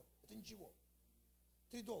 $3? Это ничего.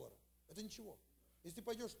 $3 это ничего. Если ты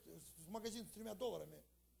пойдешь в магазин с $3,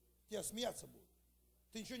 тебя смеяться будут.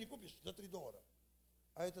 Ты ничего не купишь за $3.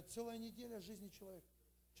 А это целая неделя жизни человека.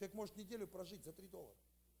 Человек может неделю прожить за $3.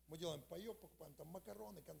 Мы делаем паек, покупаем там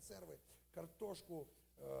макароны, консервы, картошку,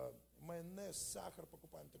 майонез, сахар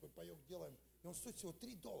покупаем, такой паек делаем. И он стоит всего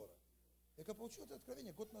 $3. Я когда получил это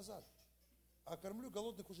откровение год назад, а кормлю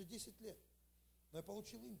голодных уже 10 лет. Но я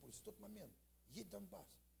получил импульс в тот момент: едь в Донбасс.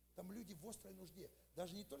 Там люди в острой нужде.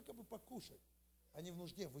 Даже не только бы покушать, они в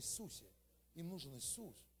нужде в Иисусе. Им нужен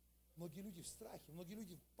Иисус. Многие люди в страхе, многие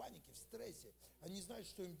люди в панике, в стрессе. Они не знают,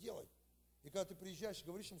 что им делать. И когда ты приезжаешь и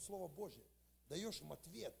говоришь им Слово Божье, даешь им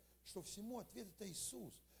ответ, что всему ответ это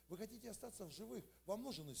Иисус. Вы хотите остаться в живых, вам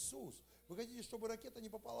нужен Иисус. Вы хотите, чтобы ракета не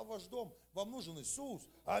попала в ваш дом, вам нужен Иисус.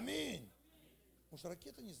 Аминь. Потому что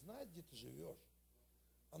ракета не знает, где ты живешь.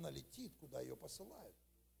 Она летит, куда ее посылают.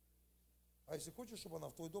 А если хочешь, чтобы она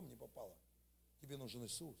в твой дом не попала, тебе нужен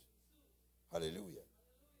Иисус. Аллилуйя.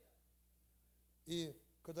 И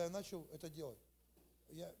когда я начал это делать,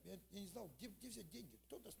 я не знал, где взять деньги.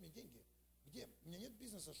 Кто даст мне деньги? Где? У меня нет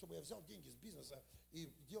бизнеса, чтобы я взял деньги с бизнеса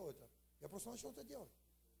и делал это. Я просто начал это делать.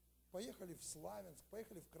 Поехали в Славянск,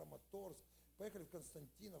 поехали в Краматорск, поехали в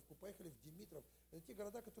Константиновку, поехали в Димитров. Это те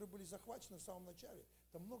города, которые были захвачены в самом начале.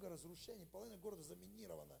 Там много разрушений, половина города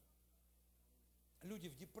заминирована. Люди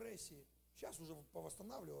в депрессии. Сейчас уже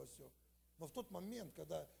повосстанавливалось все. Но в тот момент,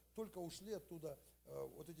 когда только ушли оттуда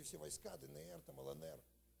вот эти все войска, ДНР, там, ЛНР,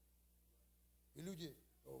 и люди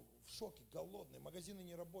в шоке, голодные, магазины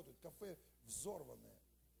не работают, кафе взорванные.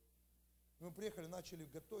 И мы приехали, начали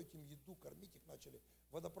готовить им еду, кормить их начали.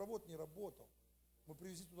 Водопровод не работал. Мы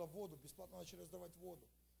привезли туда воду, бесплатно начали раздавать воду.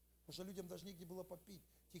 Потому что людям даже негде было попить.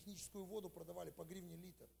 Техническую воду продавали по гривне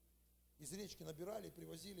литр. Из речки набирали и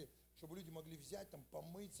привозили, чтобы люди могли взять, там,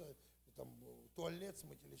 помыться, там, туалет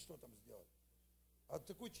смыть или что там сделать. А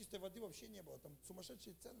такой чистой воды вообще не было. Там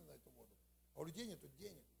сумасшедшие цены на эту воду. А у людей нету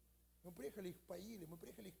денег. Мы приехали, их поили, мы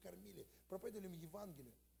приехали, их кормили, проповедовали им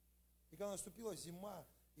Евангелие. И когда наступила зима,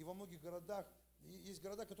 и во многих городах, есть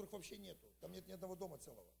города, которых вообще нету. Там нет ни одного дома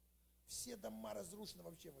целого. Все дома разрушены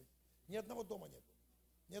вообще. Ни одного дома нету.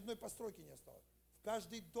 Ни одной постройки не осталось. В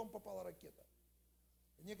каждый дом попала ракета.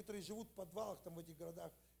 Некоторые живут в подвалах там в этих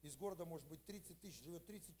городах. Из города может быть 30 тысяч, живет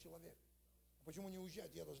 30 человек. А почему не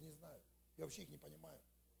уезжать, я даже не знаю. Я вообще их не понимаю.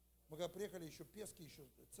 Мы когда приехали, еще Пески, еще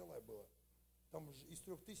целое было. Там из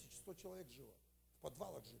 3000 100 человек жило. В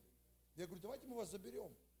подвалах жили. Я говорю, давайте мы вас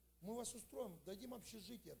заберем. Мы вас устроим, дадим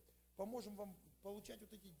общежитие, поможем вам получать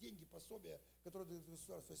вот эти деньги, пособия, которые дает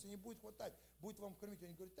государство. Если не будет хватать, будет вам кормить.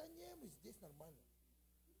 Они говорят, да не, мы здесь нормально.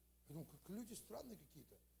 Я думаю, как люди странные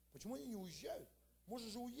какие-то. Почему они не уезжают? Можно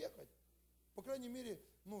же уехать. По крайней мере,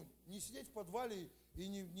 не сидеть в подвале и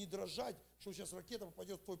не дрожать, что сейчас ракета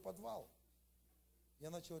попадет в твой подвал. Я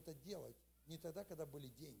начал это делать не тогда, когда были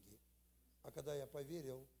деньги, а когда я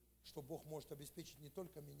поверил, что Бог может обеспечить не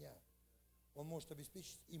только меня, Он может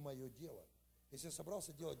обеспечить и мое дело. Если я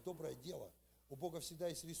собрался делать доброе дело, у Бога всегда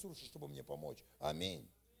есть ресурсы, чтобы мне помочь. Аминь.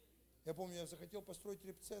 Я помню, я захотел построить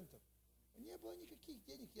репцентр. Не было никаких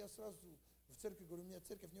денег, я сразу в церкви говорю, у меня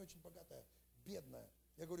церковь не очень богатая, бедная.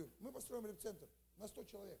 Я говорю, мы построим репцентр на 100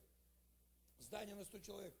 человек. Здание на 100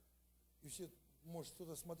 человек. И все, может,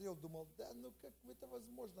 кто-то смотрел, думал, да, как это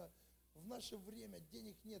возможно? В наше время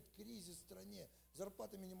денег нет, кризис в стране,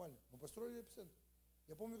 зарплата минимальная. Мы построили репцентр.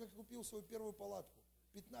 Я помню, как я купил свою первую палатку.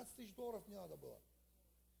 15 тысяч долларов мне надо было.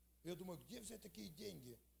 Я думаю, где взять такие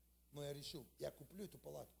деньги? Но я решил, я куплю эту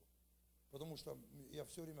палатку. Потому что я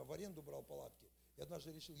все время в аренду брал палатки. И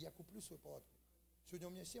однажды решил, я куплю свою палатку. Сегодня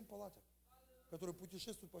у меня 7 палаток, которые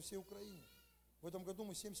путешествуют по всей Украине. В этом году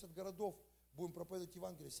мы 70 городов будем проповедовать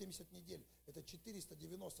Евангелие, 70 недель. Это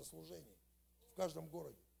 490 служений в каждом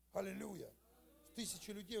городе. Аллилуйя!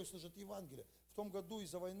 1000 людей услышат Евангелие. В том году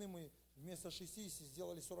из-за войны мы вместо 60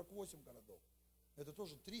 сделали 48 городов. Это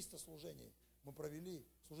тоже 300 служений мы провели,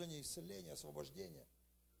 служение исцеления, освобождения.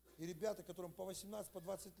 И ребята, которым по 18, по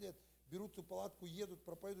 20 лет, берут эту палатку, едут,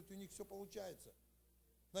 проповедуют, и у них все получается.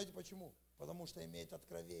 Знаете почему? Потому что имеет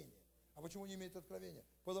откровение. А почему не имеет откровения?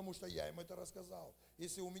 Потому что я им это рассказал.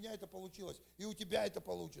 Если у меня это получилось, и у тебя это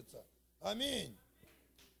получится. Аминь.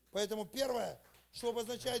 Поэтому первое, что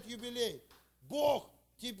обозначает юбилей, Бог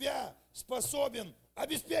тебя способен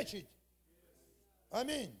обеспечить.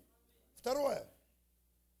 Аминь. Второе.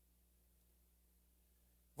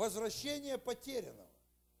 Возвращение потерянного.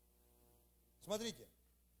 Смотрите,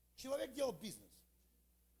 человек делал бизнес.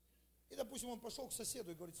 И, допустим, он пошел к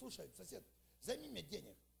соседу и говорит, слушай, сосед, займи мне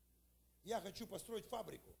денег. Я хочу построить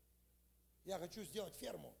фабрику. Я хочу сделать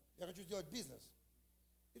ферму. Я хочу сделать бизнес.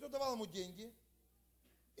 И тот давал ему деньги.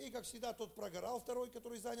 И, как всегда, тот прогорал, второй,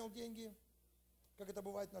 который занял деньги, как это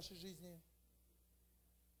бывает в нашей жизни.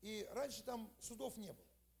 И раньше там судов не было.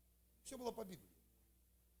 Все было по Библии.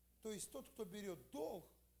 То есть тот, кто берет долг,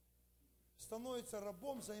 становится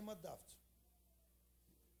рабом взаимодавцу.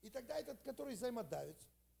 И тогда этот, который взаимодавец,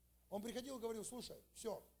 он приходил и говорил, слушай,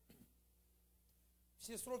 все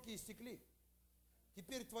сроки истекли.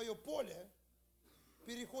 Теперь твое поле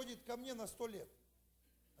переходит ко мне на 100 лет.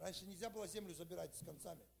 Раньше нельзя было землю забирать с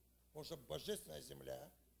концами, потому что божественная земля,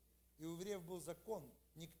 и у евреев был закон,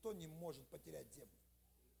 никто не может потерять землю.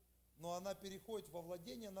 Но она переходит во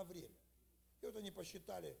владение на время. И вот они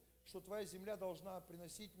посчитали, что твоя земля должна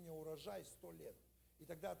приносить мне урожай 100 лет. И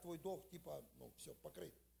тогда твой долг типа, все,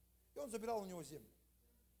 покрыт. И он забирал у него землю.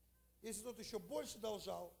 Если тот еще больше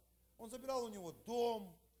должал, он забирал у него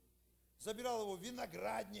дом, забирал его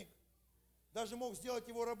виноградник, даже мог сделать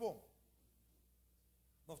его рабом.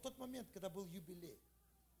 Но в тот момент, когда был юбилей,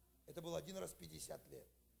 это было один раз в 50 лет,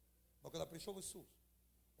 но когда пришел Иисус,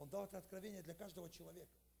 Он дал это откровение для каждого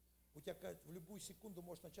человека. У тебя в любую секунду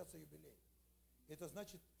может начаться юбилей. Это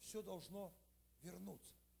значит, все должно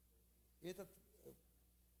вернуться. И этот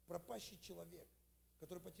пропащий человек,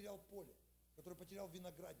 который потерял поле, который потерял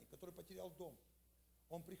виноградник, который потерял дом,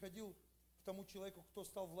 он приходил к тому человеку, кто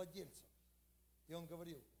стал владельцем. И он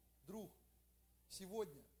говорил, друг,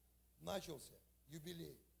 сегодня начался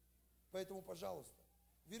юбилей. Поэтому, пожалуйста,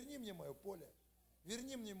 верни мне мое поле,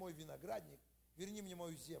 верни мне мой виноградник, верни мне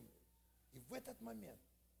мою землю. И в этот момент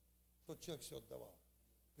тот человек все отдавал.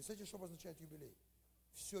 Представьте, что обозначает юбилей?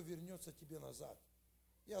 Все вернется тебе назад.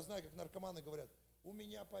 Я знаю, как наркоманы говорят, у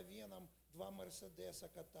меня по венам 2 Мерседеса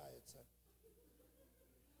катается.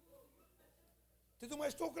 Ты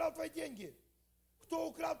думаешь, кто украл твои деньги? Кто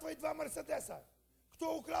украл твои 2 Мерседеса?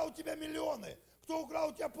 Кто украл у тебя миллионы? Кто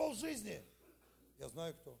украл у тебя полжизни? Я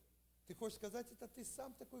знаю кто. Ты хочешь сказать, это ты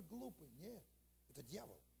сам такой глупый? Нет, это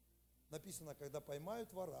дьявол. Написано, когда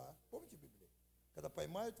поймают вора, помните Библию? Когда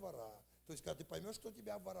поймают вора, то есть когда ты поймешь, кто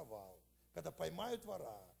тебя воровал, когда поймают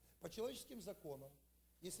вора, по человеческим законам,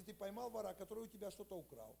 если ты поймал вора, который у тебя что-то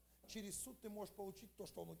украл, через суд ты можешь получить то,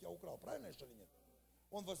 что он у тебя украл. Правильно или нет?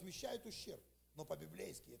 Он возмещает ущерб, но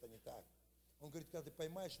по-библейски это не так. Он говорит, когда ты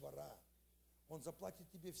поймаешь вора, он заплатит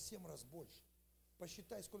тебе в 7 раз больше.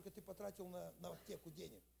 Посчитай, сколько ты потратил на аптеку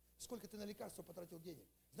денег, сколько ты на лекарства потратил денег.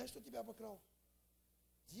 Знаешь, что тебя обокрал?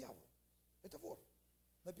 Дьявол. Это вор.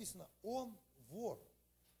 Написано, он вор,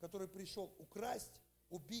 который пришел украсть,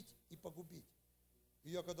 убить и погубить.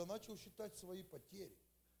 И я когда начал считать свои потери,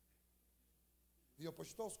 И я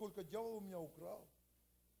посчитал, сколько дьявол у меня украл.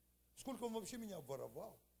 Сколько он вообще меня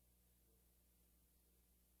обворовал.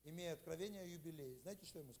 Имея откровение о юбилее, знаете,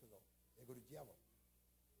 что я ему сказал? Я говорю, дьявол,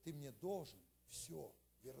 ты мне должен все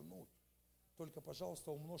вернуть. Только,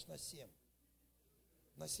 пожалуйста, умножь на 7.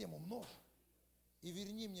 На 7 умножь. И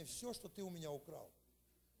верни мне все, что ты у меня украл.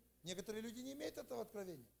 Некоторые люди не имеют этого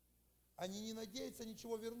откровения. Они не надеются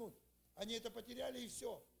ничего вернуть. Они это потеряли и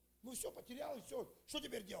все. Ну все, потерял и все. Что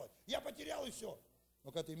теперь делать? Я потерял и все.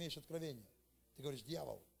 Но когда ты имеешь откровение, ты говоришь,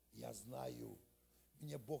 дьявол, я знаю,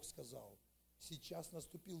 мне Бог сказал, сейчас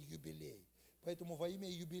наступил юбилей. Поэтому во имя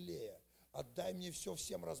юбилея отдай мне все в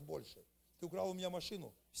 7 раз больше. Ты украл у меня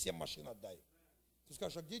машину, 7 машин отдай. Ты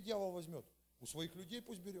скажешь, а где дьявол возьмет? У своих людей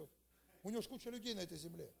пусть берет. У него ж куча людей на этой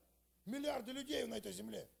земле. Миллиарды людей на этой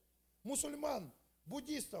земле. Мусульман,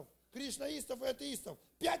 буддистов, кришнаистов и атеистов.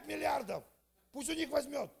 5 миллиардов. Пусть у них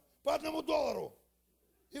возьмет по $1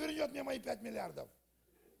 и вернет мне мои 5 миллиардов.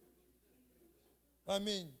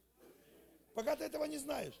 Аминь. Пока ты этого не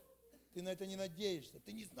знаешь, ты на это не надеешься,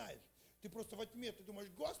 ты не знаешь. Ты просто во тьме, ты думаешь,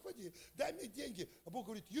 Господи, дай мне деньги. А Бог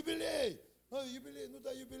говорит, юбилей. А, юбилей, ну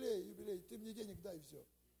да, юбилей, ты мне денег дай, и все.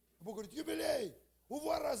 А Бог говорит, юбилей, у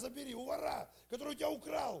вора забери, у вора, который у тебя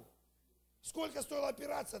украл. Сколько стоила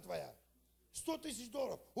операция твоя? $100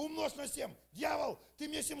 000. Умножь на 7. Дьявол, ты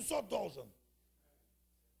мне 700 должен.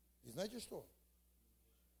 И знаете что?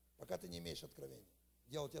 Пока ты не имеешь откровения,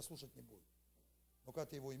 дьявол тебя слушать не будет. Но когда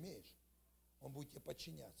ты его имеешь, он будет тебе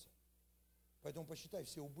подчиняться. Поэтому посчитай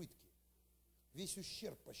все убытки. Весь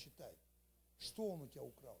ущерб посчитай. Что он у тебя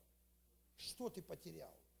украл? Что ты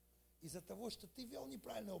потерял? Из-за того, что ты вел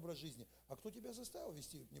неправильный образ жизни. А кто тебя заставил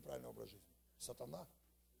вести неправильный образ жизни? Сатана.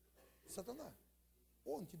 Сатана.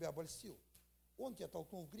 Он тебя обольстил. Он тебя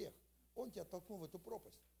толкнул в грех. Он тебя толкнул в эту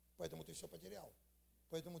пропасть. Поэтому ты все потерял.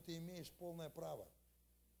 Поэтому ты имеешь полное право.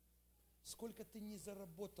 Сколько ты не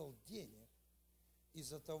заработал денег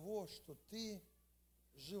из-за того, что ты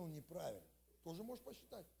жил неправильно. Тоже можешь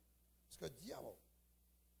посчитать. Сказать, дьявол,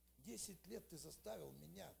 10 лет ты заставил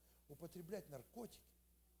меня употреблять наркотики.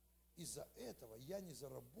 Из-за этого я не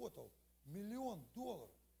заработал $1 миллион.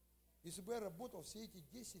 Если бы я работал все эти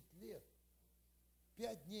 10 лет,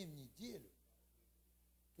 5 дней в неделю,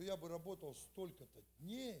 то я бы работал столько-то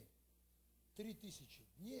дней, 3000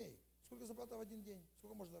 дней. Сколько зарплата в один день?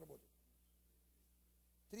 Сколько можно заработать?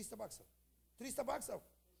 $300. $300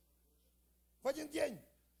 в один день.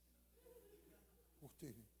 Ух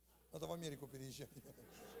ты, надо в Америку переезжать.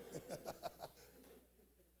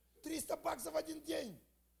 $300 в один день.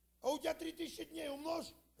 А у тебя 3000 дней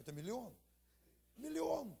умножь. Это $1 миллион. $1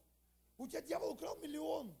 миллион. У тебя дьявол украл $1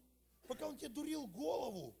 миллион. Пока он тебе дурил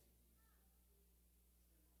голову.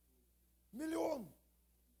 $1 миллион.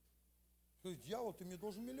 Говорит, дьявол, ты мне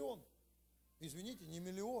должен $1 миллион. Извините, не $1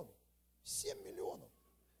 миллион. 7 миллионов.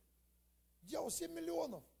 Дьявол, 7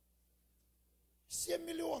 миллионов. 7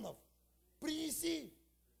 миллионов. Принеси.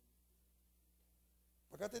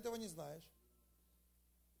 Пока ты этого не знаешь.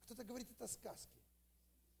 Кто-то говорит, это сказки.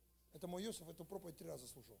 Это мой Иосиф эту проповедь 3 раза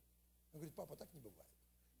слушал. Он говорит, папа, так не бывает.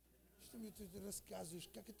 Что мне ты рассказываешь,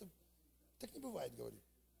 как это... Так не бывает, говорит.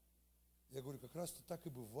 Я говорю, как раз-то так и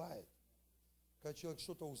бывает. Когда человек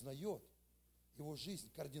что-то узнает, его жизнь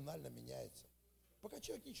кардинально меняется. Пока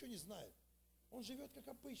человек ничего не знает, он живет как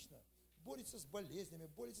обычно. Борется с болезнями,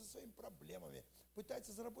 борется со своими проблемами,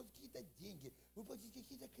 пытается заработать какие-то деньги, выплатить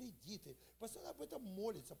какие-то кредиты, постоянно об этом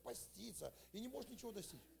молится, постится и не может ничего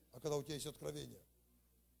достичь. А когда у тебя есть откровение,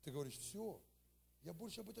 ты говоришь, все, я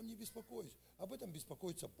больше об этом не беспокоюсь. Об этом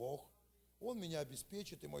беспокоится Бог. Он меня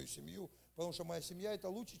обеспечит и мою семью, потому что моя семья это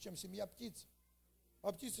лучше, чем семья птиц.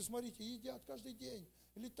 А птицы, смотрите, едят каждый день,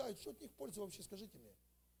 летают. Что от них пользы вообще, скажите мне?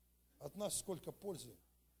 От нас сколько пользы?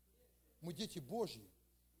 Мы дети Божьи.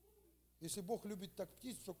 Если Бог любит так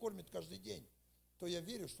птиц, что кормит каждый день, то я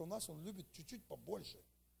верю, что нас Он любит чуть-чуть побольше.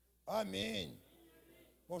 Аминь.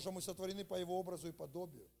 Потому что мы сотворены по Его образу и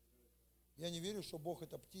подобию. Я не верю, что Бог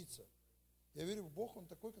это птица. Я верю в Бог, Он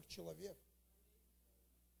такой, как человек.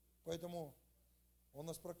 Поэтому Он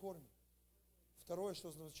нас прокормит. Второе, что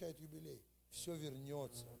означает юбилей. Все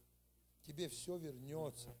вернется. Тебе все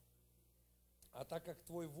вернется. А так как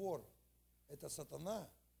твой вор это сатана,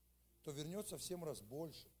 то вернется в 7 раз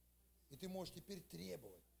больше. И ты можешь теперь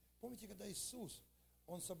требовать. Помните, когда Иисус,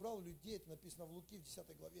 Он собрал людей, это написано в Луки в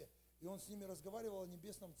 10 главе, и Он с ними разговаривал о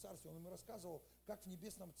небесном царстве, Он им рассказывал, как в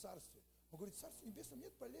небесном царстве. Он говорит, в Царстве Небесном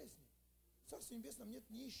нет болезней, в Царстве Небесном нет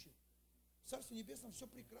нищих, в Царстве Небесном все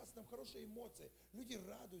прекрасно, там хорошие эмоции, люди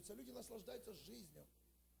радуются, люди наслаждаются жизнью.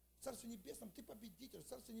 В Царстве Небесном ты победитель, в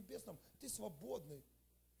Царстве Небесном ты свободный.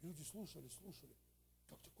 И люди слушали,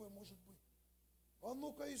 как такое может быть? А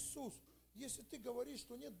ну-ка, Иисус, если ты говоришь,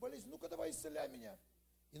 что нет болезни, ну-ка давай исцеляй меня.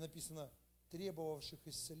 И написано, требовавших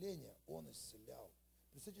исцеления Он исцелял.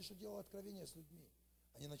 Представьте, что делало откровение с людьми.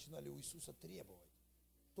 Они начинали у Иисуса требовать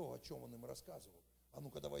то, о чем Он им рассказывал. А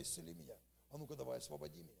ну-ка давай исцели меня. А ну-ка давай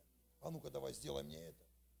освободи меня. А ну-ка давай сделай мне это.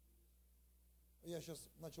 Я сейчас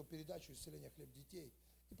начал передачу исцеления хлеб детей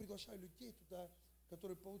и приглашаю людей туда,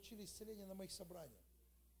 которые получили исцеление на моих собраниях.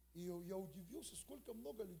 И я удивился, сколько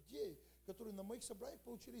много людей, которые на моих собраниях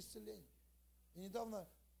получили исцеление. И недавно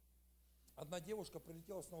одна девушка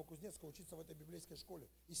прилетела с Новокузнецка учиться в этой библейской школе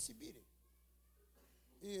из Сибири.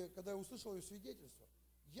 И когда я услышал ее свидетельство,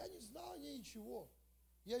 я не знал о ней ничего.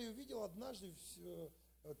 Я ее видел однажды,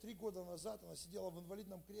 3 года назад, она сидела в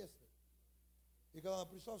инвалидном кресле. И когда она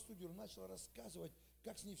пришла в студию, начала рассказывать,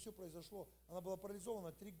 как с ней все произошло. Она была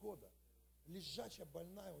парализована 3 года. Лежачая,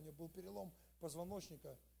 больная, у нее был перелом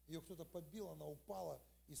позвоночника. Ее кто-то подбил, она упала,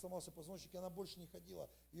 и сломался позвоночник, и она больше не ходила.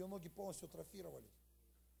 Ее ноги полностью атрофировались.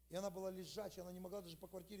 И она была лежачая, она не могла даже по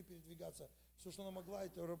квартире передвигаться. Все, что она могла,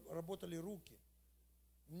 это работали руки.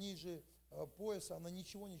 Ниже пояса она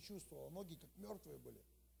ничего не чувствовала, ноги как мертвые были.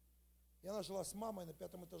 И она жила с мамой на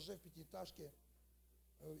 5 этаже в 5-этажке.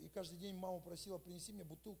 И каждый день мама просила, принеси мне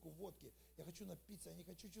бутылку водки. Я хочу напиться, я не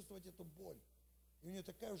хочу чувствовать эту боль. И у нее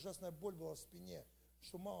такая ужасная боль была в спине,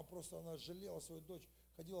 что мама просто, она жалела свою дочь,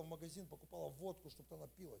 ходила в магазин, покупала водку, чтобы она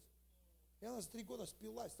напилась. И она за 3 года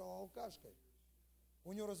спилась, стала алкашкой.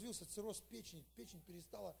 У нее развился цирроз печени, печень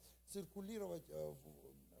перестала циркулировать,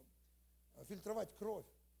 фильтровать кровь,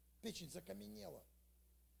 печень закаменела.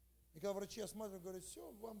 И когда врачи осматривают, говорят,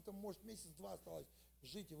 все, вам там, может, месяц-два осталось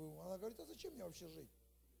жить. И она говорит, а зачем мне вообще жить?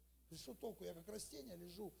 Что толку, я как растение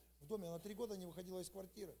лежу в доме, она 3 года не выходила из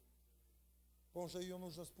квартиры. Потому что ее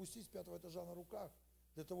нужно спустить с 5 этажа на руках,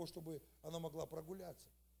 для того, чтобы она могла прогуляться.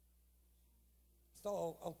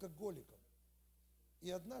 Стала алкоголиком. И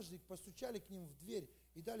однажды постучали к ним в дверь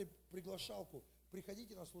и дали приглашалку,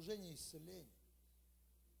 приходите на служение исцеления.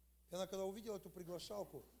 И она, когда увидела эту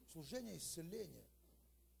приглашалку, служение исцеления,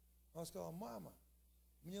 она сказала, мама,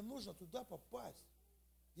 мне нужно туда попасть,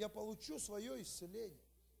 я получу свое исцеление.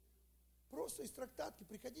 Просто из трактатки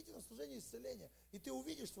приходите на служение исцеления, и ты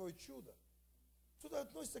увидишь свое чудо. Кто-то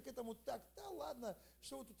относится к этому так, да ладно,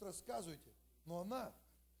 что вы тут рассказываете. Но она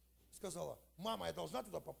сказала, мама, я должна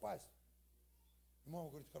туда попасть. И мама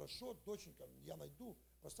говорит, хорошо, доченька, я найду,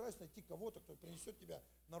 постараюсь найти кого-то, кто принесет тебя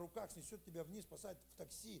на руках, снесет тебя вниз, посадит в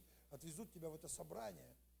такси, отвезут тебя в это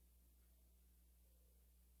собрание.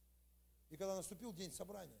 И когда наступил день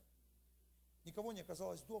собрания, никого не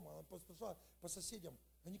оказалось дома, она пошла по соседям,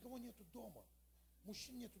 а никого нету дома,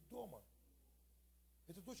 мужчин нету дома.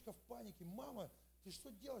 Эта дочка в панике, мама, ты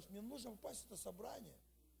что делаешь, мне нужно попасть в это собрание.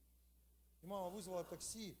 И мама вызвала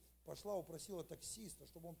такси, пошла, упросила таксиста,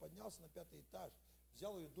 чтобы он поднялся на 5-й этаж,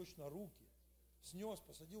 взял ее дочь на руки, снес,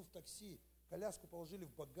 посадил в такси, коляску положили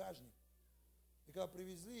в багажник. И когда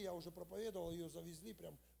привезли, я уже проповедовал, ее завезли,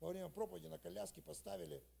 прям во время проповеди на коляске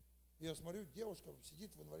поставили. И я смотрю, девушка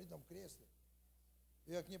сидит в инвалидном кресле.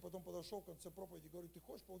 И я к ней потом подошел в конце проповеди, говорю, ты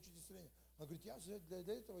хочешь получить исцеление? Она говорит, я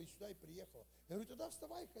для этого и сюда и приехала. Я говорю, тогда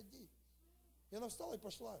вставай, ходи. И она встала и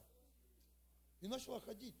пошла. И начала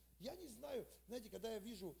ходить. Я не знаю, знаете, когда я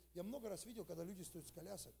вижу, я много раз видел, когда люди стоят с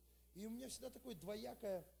колясок, и у меня всегда такое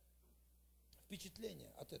двоякое впечатление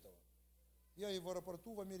от этого. Я и в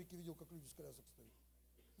аэропорту в Америке видел, как люди с колясок стоят.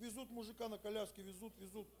 Везут мужика на коляске,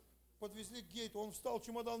 везут. Подвезли к гейту, он встал,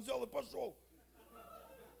 чемодан взял и пошел.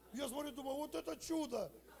 Я смотрю, думаю, вот это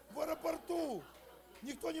чудо в аэропорту.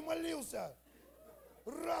 Никто не молился.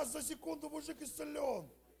 Раз за секунду мужик исцелен.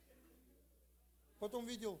 Потом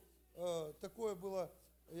видел, такое было,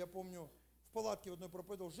 я помню, в палатке в одной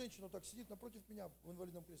проповедовал, женщина так сидит напротив меня в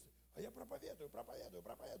инвалидном кресле. А я проповедую.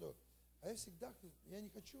 А я всегда, я не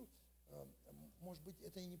хочу, может быть,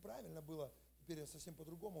 это и неправильно было, теперь я совсем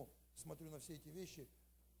по-другому смотрю на все эти вещи.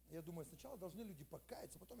 Я думаю, сначала должны люди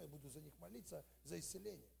покаяться, потом я буду за них молиться, за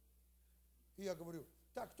исцеление. И я говорю,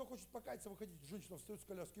 так, кто хочет покаяться, выходите. Женщина встает с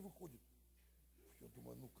коляски и выходит. Я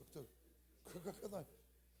думаю, ну как-то,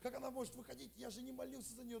 как она может выходить? Я же не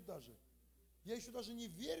молился за нее даже. Я еще даже не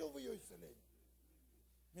верил в ее исцеление.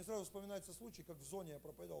 Мне сразу вспоминается случай, как в зоне я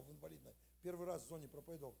проповедовал в инвалидной. Первый раз в зоне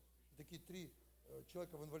проповедовал. И такие 3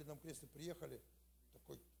 человека в инвалидном кресле приехали,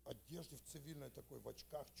 такой одежде в цивильной, такой в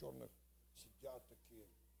очках черных, сидят такие.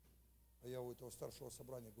 А я у этого старшего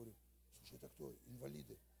собрания говорю, слушай, это кто?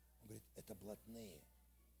 Инвалиды. Он говорит, это блатные.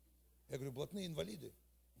 Я говорю, блатные инвалиды?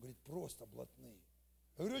 Он говорит, просто блатные.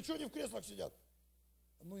 Я говорю, а что они в креслах сидят?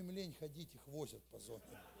 Ну им лень ходить, их возят по зоне.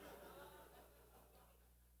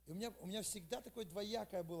 И у меня всегда такое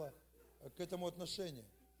двоякое было к этому отношение.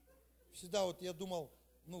 Всегда вот я думал,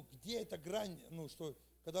 ну, где эта грань, ну, что,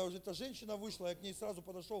 когда уже эта женщина вышла, я к ней сразу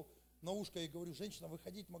подошел на ушко и говорю, женщина, вы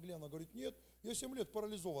ходить могли? Она говорит, нет, я 7 лет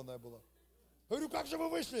парализованная была. Я говорю, как же вы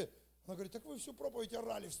вышли? Она говорит, так вы всю проповедь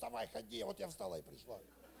орали, вставай, ходи, вот я встала и пришла.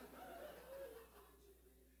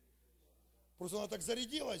 Просто она так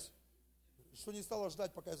зарядилась, что не стала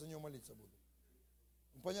ждать, пока я за нее молиться буду.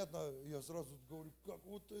 Понятно, я сразу говорю, как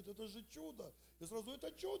вот это же чудо. Я сразу,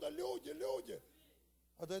 это чудо, люди.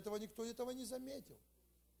 А до этого никто этого не заметил.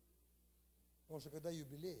 Потому что когда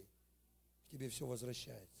юбилей, к тебе все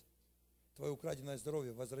возвращается. Твое украденное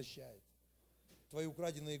здоровье возвращается. Твои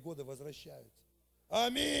украденные годы возвращаются.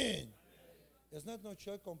 Аминь! Я знаю одного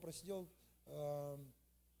человека, он просидел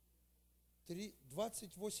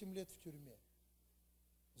 28 лет в тюрьме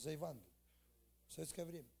за Евангелие. В советское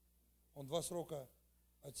время. Он 2 срока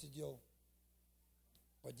отсидел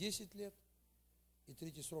по 10 лет, и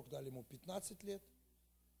 3-й срок дали ему 15 лет,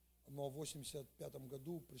 но в 85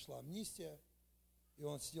 году пришла амнистия, и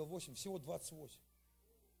он отсидел 8, всего 28.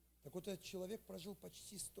 Так вот этот человек прожил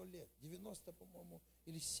почти 100 лет, 90, по-моему,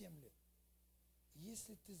 или 7 лет.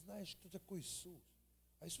 Если ты знаешь, кто такой Иисус,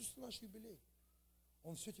 а Иисус – это наш юбилей,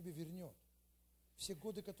 Он все тебе вернет. Все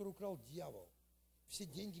годы, которые украл дьявол, все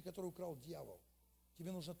деньги, которые украл дьявол,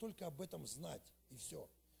 тебе нужно только об этом знать, и все.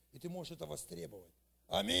 И ты можешь это востребовать.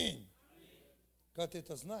 Аминь! Когда ты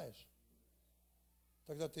это знаешь,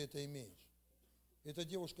 тогда ты это имеешь. Эта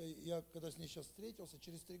девушка, я когда с ней сейчас встретился,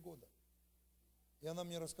 через 3 года, и она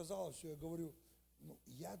мне рассказала все, я говорю, ну,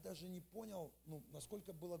 я даже не понял, ну,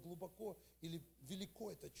 насколько было глубоко или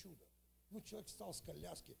велико это чудо. Ну, человек встал с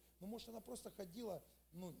коляски, ну, может, она просто ходила,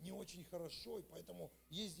 ну, не очень хорошо, и поэтому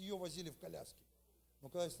ее возили в коляске. Но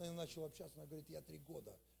когда я с ней начал общаться, она говорит, я 3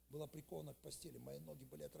 года была прикована к постели, мои ноги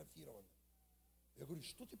были атрофированы. Я говорю,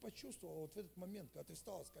 что ты почувствовала вот в этот момент, когда ты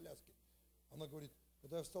встала с коляски? Она говорит,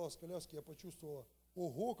 когда я встала с коляски, я почувствовала,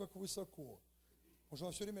 ого, как высоко. Потому что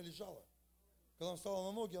она все время лежала. Когда она встала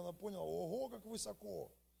на ноги, она поняла, ого, как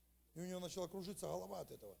высоко. И у нее начала кружиться голова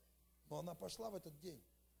от этого. Но она пошла в этот день.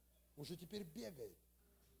 Уже теперь бегает.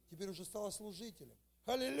 Теперь уже стала служителем.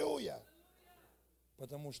 Аллилуйя!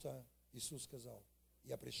 Потому что Иисус сказал,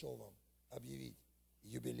 я пришел вам объявить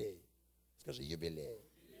юбилей. Скажи, юбилей.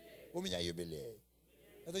 У меня юбилей.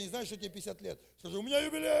 Это не значит, что тебе 50 лет. Скажи, у меня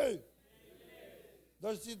юбилей.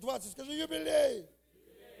 Даже если 20, скажи, юбилей.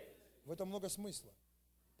 В этом много смысла.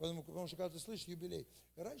 Потому что когда ты слышишь юбилей.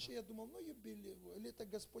 Раньше я думал, ну юбилей, лето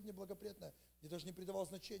Господне благоприятное. Я даже не придавал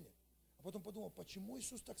значения. А потом подумал, почему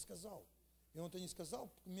Иисус так сказал? И Он это не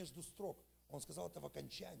сказал между строк. Он сказал это в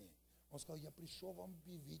окончании. Он сказал, я пришел вам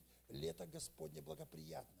объявить лето Господне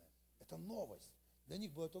благоприятное. Это новость. Для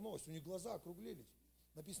них была это новость. У них глаза округлились.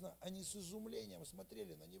 Написано, они с изумлением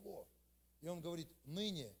смотрели на Него. И Он говорит,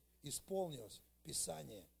 ныне исполнилось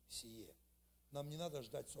Писание сие. Нам не надо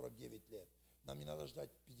ждать 49 лет. Нам не надо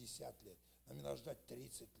ждать 50 лет. Нам не надо ждать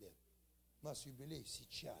 30 лет. У нас юбилей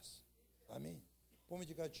сейчас. Аминь.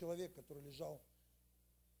 Помните, когда человек, который лежал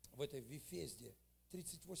в этой Вифезде,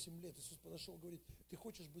 38 лет, Иисус подошел и говорит, ты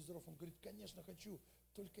хочешь быть здоров? Он говорит, конечно хочу,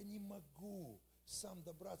 только не могу сам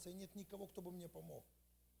добраться, и нет никого, кто бы мне помог.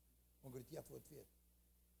 Он говорит, я твой ответ.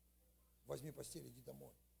 Возьми постель, иди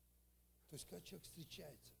домой. То есть, когда человек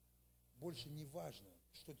встречается, больше не важно,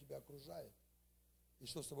 что тебя окружает и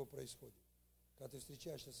что с тобой происходит. Когда ты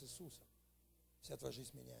встречаешься с Иисусом, вся твоя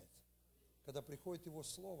жизнь меняется. Когда приходит Его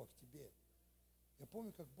Слово к тебе. Я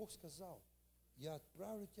помню, как Бог сказал, я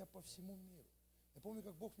отправлю тебя по всему миру. Я помню,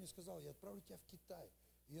 как Бог мне сказал, я отправлю тебя в Китай.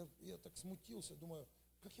 И я так смутился, думаю,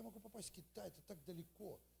 как я могу попасть в Китай, это так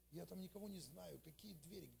далеко. Я там никого не знаю, какие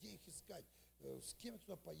двери, где их искать, с кем я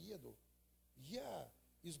туда поеду. Я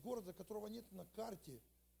из города, которого нет на карте,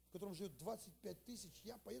 в котором живет 25 тысяч,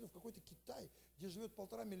 я поеду в какой-то Китай, где живет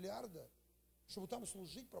 1,5 миллиарда, чтобы там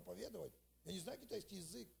служить, проповедовать. Я не знаю китайский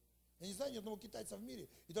язык, я не знаю ни одного китайца в мире,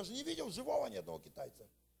 и даже не видел живого ни одного китайца.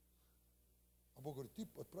 А Бог говорит, ты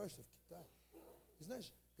отправишься в Китай. И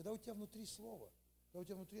знаешь, когда у тебя внутри слово, когда у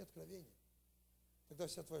тебя внутри откровение, тогда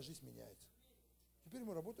вся твоя жизнь меняется. Теперь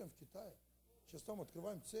мы работаем в Китае. Сейчас там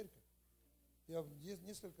открываем церковь. Я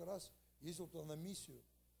несколько раз ездил туда на миссию,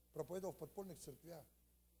 проповедовал в подпольных церквях,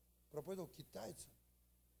 проповедовал китайцам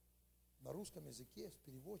на русском языке с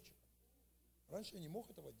переводчиком. Раньше я не мог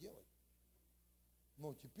этого делать.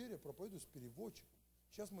 Но теперь я проповедую с переводчиком.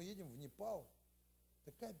 Сейчас мы едем в Непал.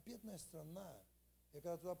 Такая бедная страна. Я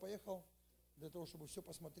когда туда поехал, для того, чтобы все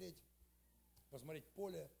посмотреть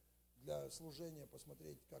поле для служения,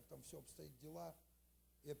 посмотреть, как там все обстоит дела.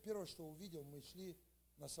 Я первое, что увидел, мы шли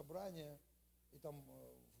на собрание, и там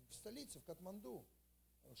в столице, в Катманду,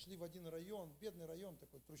 шли в один район, бедный район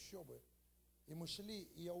такой, трущобы. И мы шли,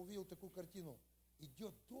 и я увидел такую картину.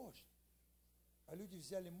 идет дождь, а люди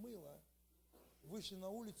взяли мыло, вышли на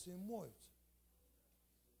улицу и моются.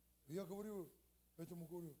 И я говорю,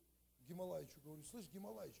 Гималаичу, говорю, слышь,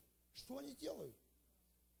 Гималаич, что они делают?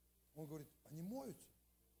 Он говорит, они моются.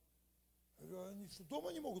 Я говорю, они что,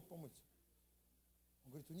 дома не могут помыться?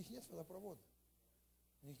 Он говорит, у них нет водопровода,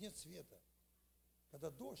 у них нет света. Когда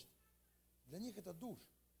дождь, для них это душ.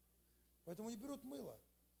 Поэтому они берут мыло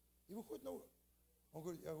и выходят на улицу. Он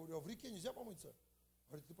говорит, я говорю, а в реке нельзя помыться? Он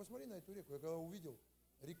говорит, ты посмотри на эту реку. Я когда увидел,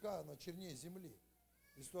 река, она чернее земли.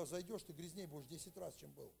 Если туда зайдешь, ты грязнее будешь 10 раз,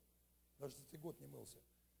 чем был. Даже если ты год не мылся.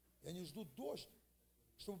 И они ждут дождь,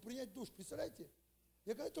 чтобы принять душ. Представляете?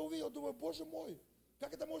 Я когда это увидел, думаю, Боже мой,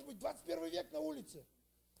 как это может быть 21 век на улице?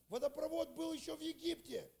 Водопровод был еще в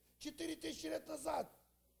Египте 4000 лет назад,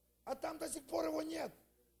 а там до сих пор его нет.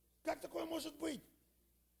 Как такое может быть?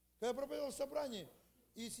 Когда я проповедовал в собрании,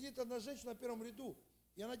 и сидит одна женщина на первом ряду,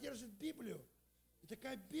 и она держит Библию, и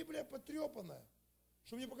такая Библия потрепанная,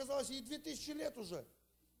 что мне показалось, ей 2000 лет уже.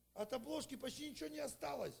 От обложки почти ничего не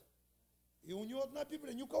осталось. И у нее одна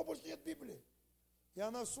Библия, ни у кого больше нет Библии. И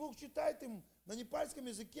она вслух читает им на непальском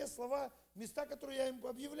языке слова, места, которые я им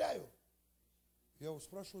объявляю. Я его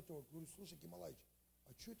спрашиваю этого, говорю, слушай, Гималаич,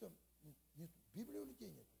 а что это, нет, Библии у людей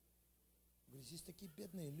нет? Говорит, здесь такие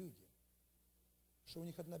бедные люди, что у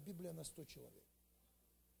них одна Библия на 100 человек.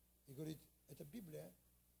 И говорит, эта Библия,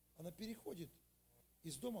 она переходит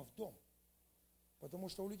из дома в дом, потому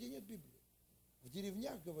что у людей нет Библии. В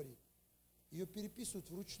деревнях, говорит, ее переписывают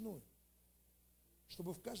вручную,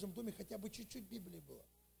 чтобы в каждом доме хотя бы чуть-чуть Библии было.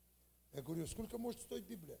 Я говорю, сколько может стоить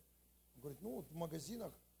Библия? Он говорит, ну вот в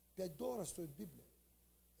магазинах $5 стоит Библия.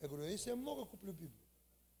 Я говорю, а если я много куплю Библию?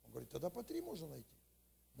 Он говорит, тогда по 3 можно найти.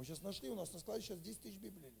 Мы сейчас нашли, у нас на складе сейчас 10 000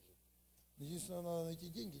 Библий лежит. Единственное, надо найти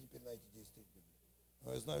деньги теперь на эти 10 000 Библий.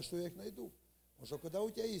 Но я знаю, что я их найду. Потому что когда у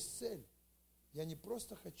тебя есть цель, я не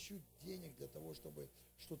просто хочу денег для того, чтобы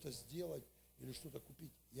что-то сделать или что-то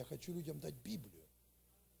купить. Я хочу людям дать Библию.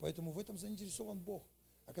 Поэтому в этом заинтересован Бог.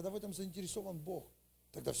 А когда в этом заинтересован Бог,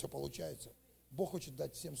 тогда все получается. Бог хочет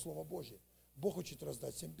дать всем Слово Божье. Бог хочет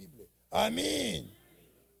раздать всем Библию. Аминь!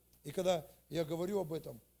 И когда я говорю об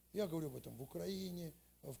этом в Украине,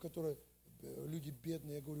 в которой люди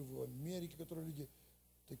бедные, я говорю в Америке, в которой люди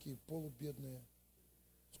такие полубедные,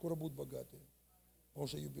 скоро будут богатые, потому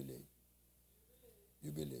что юбилей.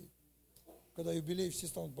 Юбилей. Когда юбилей, все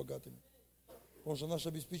станут богатыми. Потому что наш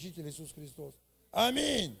обеспечитель Иисус Христос.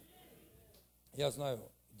 Аминь! Я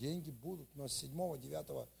знаю, деньги будут. У нас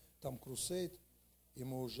 7-9 там крусейд, и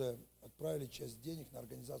мы уже отправили часть денег на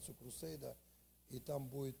организацию крусейда, и там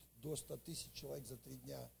будет до 100 000 человек за 3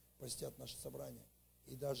 дня посетят наше собрание.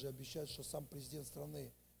 И даже обещают, что сам президент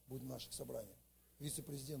страны будет в наших собраниях.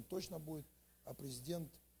 Вице-президент точно будет, а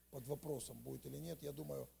президент под вопросом, будет или нет. Я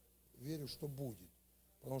думаю, верю, что будет.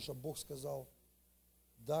 Потому что Бог сказал,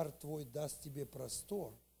 дар твой даст тебе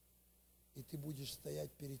простор, и ты будешь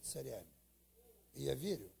стоять перед царями. И я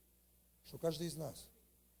верю, что каждый из нас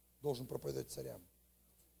должен проповедовать царям,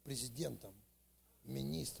 президентам,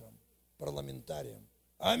 министрам, парламентариям.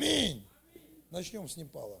 Аминь! Начнем с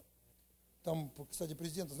Непала. Там, кстати,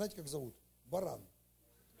 президента, знаете, как зовут? Баран.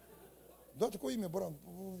 Да, такое имя Баран.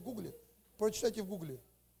 В Гугле. Прочитайте в Гугле.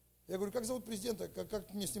 Я говорю, как зовут президента?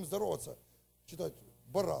 Как мне с ним здороваться? Читать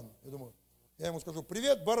Баран. Я думаю, я ему скажу,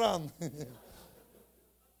 привет, Баран.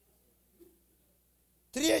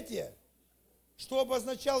 Третье, что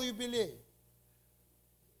обозначал юбилей.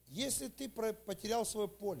 Если ты потерял свое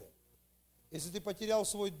поле, если ты потерял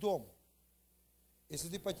свой дом, если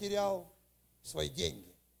ты потерял свои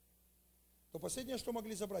деньги, то последнее, что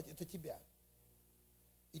могли забрать, это тебя.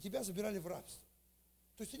 И тебя забирали в рабство.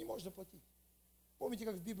 То есть ты не можешь заплатить. Помните,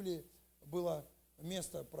 как в Библии было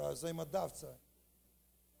место про взаимодавца,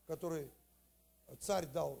 который царь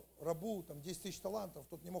дал рабу, там 10 000 талантов,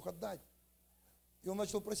 тот не мог отдать. И он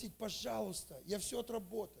начал просить, пожалуйста, я все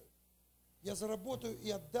отработаю. Я заработаю и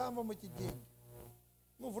отдам вам эти деньги.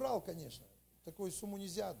 Ну, врал, конечно. Такую сумму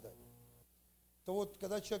нельзя отдать. То вот,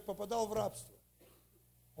 когда человек попадал в рабство,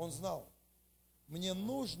 он знал, мне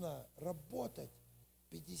нужно работать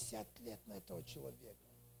 50 лет на этого человека,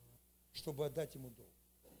 чтобы отдать ему долг.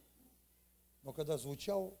 Но когда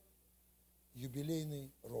звучал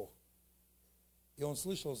юбилейный рог, и он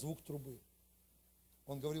слышал звук трубы,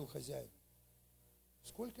 он говорил хозяину,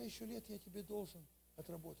 сколько еще лет я тебе должен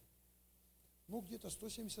отработать? Ну, где-то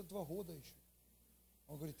 172 года еще.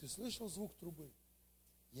 Он говорит, ты слышал звук трубы?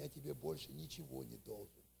 Я тебе больше ничего не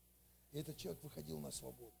должен. И этот человек выходил на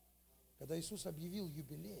свободу. Когда Иисус объявил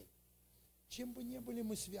юбилей, чем бы ни были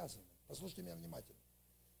мы связаны, послушайте меня внимательно,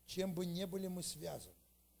 чем бы ни были мы связаны,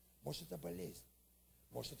 может это болезнь,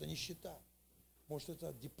 может это нищета, может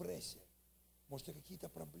это депрессия, может это какие-то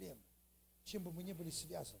проблемы. Чем бы мы ни были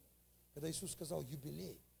связаны. Когда Иисус сказал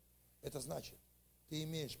юбилей, это значит, ты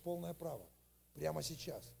имеешь полное право прямо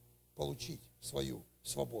сейчас получить свою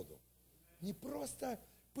свободу. Не просто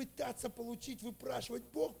пытаться получить, выпрашивать,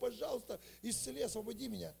 Бог, пожалуйста, исцели, освободи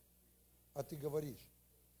меня. А ты говоришь,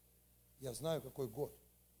 я знаю, какой год,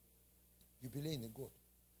 юбилейный год.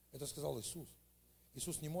 Это сказал Иисус.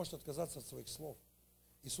 Иисус не может отказаться от своих слов.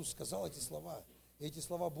 Иисус сказал эти слова, и эти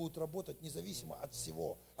слова будут работать независимо от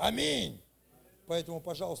всего. Аминь! Поэтому,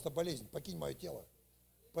 пожалуйста, болезнь, покинь мое тело.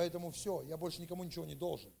 Поэтому все, я больше никому ничего не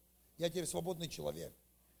должен. Я теперь свободный человек.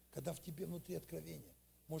 Когда в тебе внутри откровение,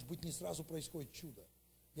 может быть, не сразу происходит чудо.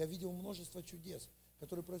 Я видел множество чудес,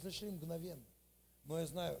 которые произошли мгновенно. Но я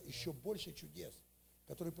знаю еще больше чудес,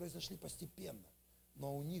 которые произошли постепенно.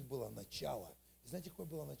 Но у них было начало. И знаете, какое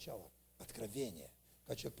было начало? Откровение.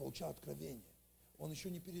 Когда человек получал откровение, он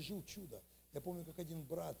еще не пережил чудо. Я помню, как один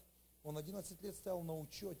брат, он 11 лет стоял на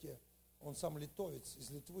учете, он сам литовец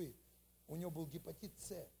из Литвы, у него был гепатит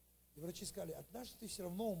С. И врачи сказали, однажды ты все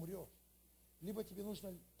равно умрешь. Либо тебе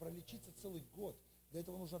нужно пролечиться целый год, для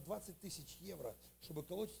этого нужно 20 тысяч евро, чтобы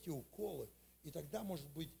колоть эти уколы. И тогда, может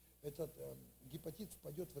быть, этот гепатит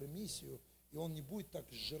впадет в ремиссию, и он не будет так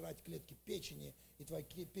сжирать клетки печени, и твоя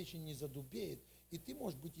печень не задубеет, и ты,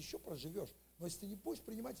 может быть, еще проживешь. Но если ты не будешь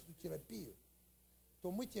принимать эту терапию,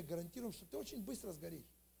 то мы тебе гарантируем, что ты очень быстро сгоришь.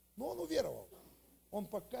 Но он уверовал. Он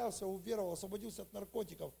покаялся, уверовал, освободился от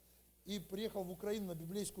наркотиков и приехал в Украину на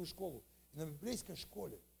библейскую школу. И на библейской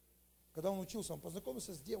школе, когда он учился, он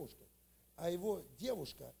познакомился с девушкой. А его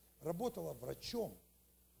девушка работала врачом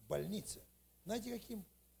в больнице. Знаете, каким?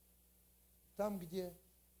 Там, где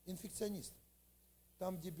инфекционист.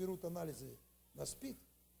 Там, где берут анализы на СПИД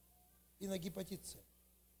и на гепатит С.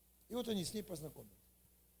 И вот они с ней познакомились.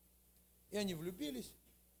 И они влюбились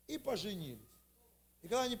и поженились. И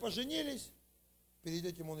когда они поженились, перед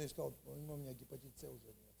этим он ей сказал, у меня гепатит С уже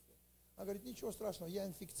нет. Она говорит, ничего страшного, я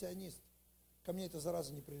инфекционист. Ко мне эта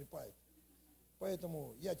зараза не прилипает.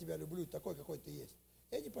 Поэтому я тебя люблю такой, какой ты есть.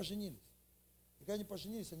 И они поженились. И когда они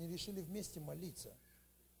поженились, они решили вместе молиться,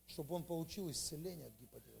 чтобы он получил исцеление от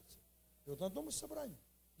гепатита С. И вот на одном из собраний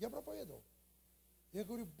я проповедовал. Я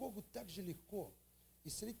говорю, Богу так же легко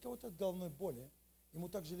исцелить кого-то от головной боли. Ему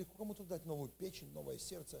так же легко кому-то дать новую печень, новое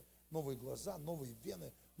сердце, новые глаза, новые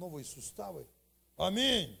вены, новые суставы.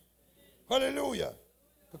 Аминь! Аллилуйя!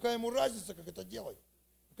 Какая ему разница, как это делать?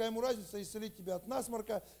 Какая ему разница, исцелить тебя от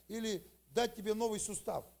насморка или дать тебе новый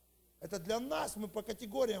сустав? Это для нас, мы по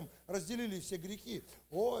категориям разделили все грехи.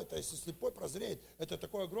 О, это если слепой прозреет, это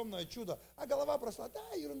такое огромное чудо. А голова прошла,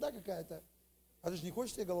 да, ерунда какая-то. А ты же не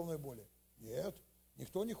хочешь тебе головной боли? Нет,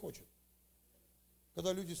 никто не хочет.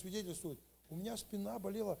 Когда люди свидетельствуют, у меня спина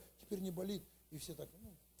болела, теперь не болит. И все так,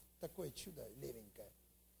 такое чудо левенькое.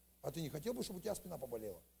 А ты не хотел бы, чтобы у тебя спина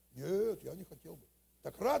поболела? Нет, я не хотел бы.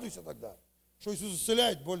 Так радуйся тогда, что Иисус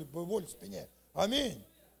исцеляет боль в спине. Аминь.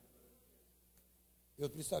 И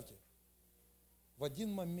вот представьте, в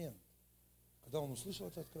один момент, когда он услышал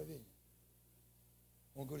это откровение,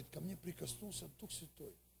 он говорит, ко мне прикоснулся Дух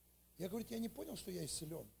Святой. Я говорю, я не понял, что я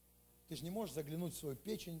исцелен. Ты же не можешь заглянуть в свою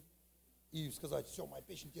печень и сказать, все, моя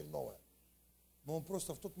печень теперь новая. Но он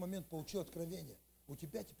просто в тот момент получил откровение. У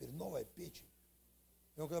тебя теперь новая печень.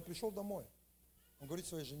 И он когда пришел домой, он говорит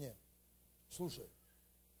своей жене, слушай,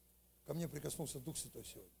 ко мне прикоснулся Дух Святой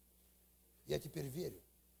сегодня. Я теперь верю,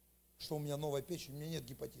 что у меня новая печень, у меня нет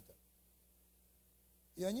гепатита.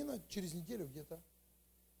 И они через неделю где-то,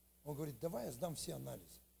 он говорит, давай я сдам все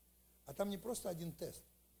анализы. А там не просто один тест,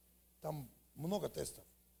 там много тестов.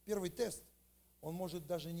 Первый тест, он может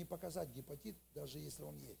даже не показать гепатит, даже если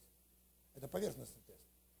он есть. Это поверхностный тест.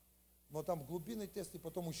 Но там глубинный тест, и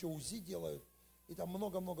потом еще УЗИ делают, и там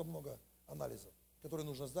много-много-много анализов, которые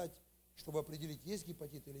нужно сдать, чтобы определить, есть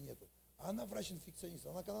гепатит или нету. А она врач-инфекционист.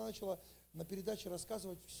 Она когда начала на передаче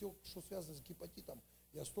рассказывать все, что связано с гепатитом,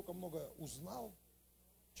 я столько много узнал,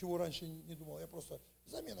 чего раньше не думал. Я просто,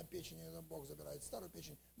 замена печени, Бог забирает старую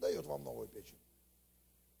печень, дает вам новую печень.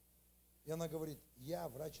 И она говорит, я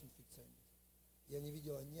врач-инфекционист. Я не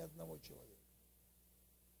видела ни одного человека,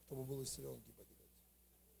 кто бы был исцелен от гепатита.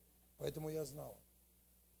 Поэтому я знал,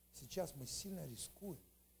 сейчас мы сильно рискуем.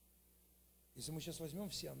 Если мы сейчас возьмем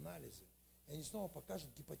все анализы, и они снова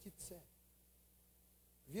покажут гепатит С.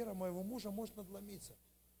 Вера моего мужа может надломиться.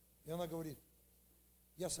 И она говорит,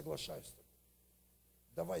 я соглашаюсь с тобой.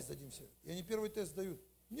 Давай сдадим все. И они первый тест дают.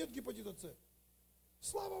 Нет гепатита С.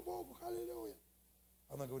 Слава Богу, аллилуйя.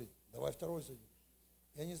 Она говорит, давай второй сдадим.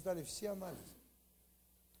 И они сдали все анализы.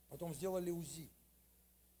 Потом сделали УЗИ.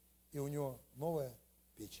 И у него новая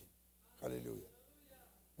печень. Аллилуйя.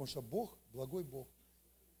 Потому что Бог, благой Бог.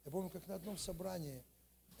 Я помню, как на одном собрании,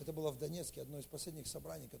 это было в Донецке, одно из последних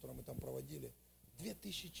собраний, которое мы там проводили,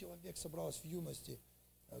 2000 человек собралось в юности,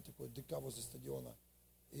 такой ДК возле стадиона.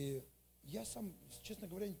 И я сам, честно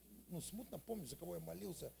говоря, смутно помню, за кого я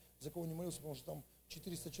молился, за кого не молился, потому что там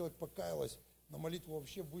 400 человек покаялось, на молитву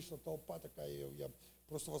вообще вышла толпа такая, я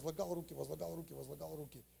просто возлагал руки,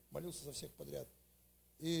 молился за всех подряд.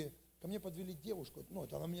 И ко мне подвели девушку,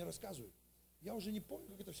 это она мне рассказывает. Я уже не помню,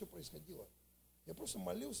 как это все происходило. Я просто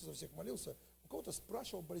молился за всех, молился. У кого-то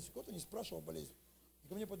спрашивал болезнь, у кого-то не спрашивал болезнь. И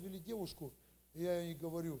ко мне подвели девушку, и я ей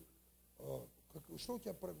говорю, что у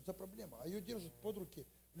тебя за проблема? А ее держат под руки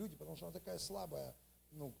люди, потому что она такая слабая,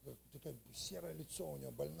 такое серое лицо у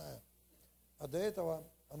нее, больная. А до этого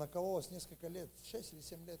она кололась несколько лет, 6 или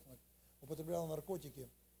 7 лет, она употребляла наркотики.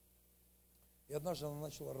 И однажды она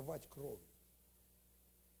начала рвать кровью.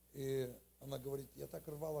 И она говорит, я так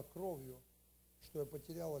рвала кровью, что я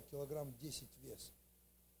потеряла килограмм 10 веса.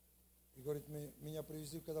 И говорит, меня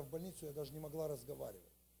привезли, когда в больницу, я даже не могла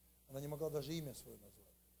разговаривать. Она не могла даже имя свое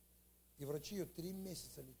назвать. И врачи ее 3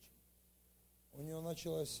 месяца лечили. У нее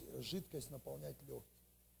началась жидкость наполнять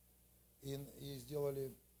легкие. И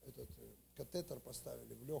сделали катетер,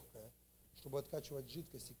 поставили в легкое, чтобы откачивать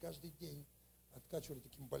жидкость. И каждый день откачивали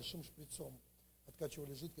таким большим шприцом,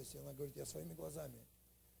 откачивали жидкость. И она говорит, я своими глазами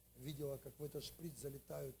видела, как в этот шприц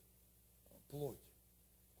залетают плоть,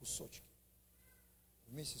 кусочки.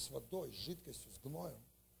 Вместе с водой, с жидкостью, с гноем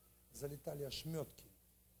залетали ошметки.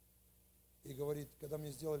 И говорит, когда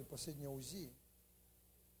мне сделали последнее УЗИ,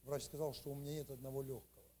 врач сказал, что у меня нет одного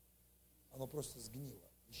легкого. Оно просто сгнило,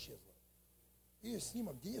 исчезло. И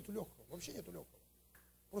снимок, где нету легкого, вообще нету легкого.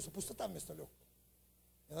 Просто пустота вместо легкого.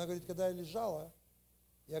 И она говорит, когда я лежала,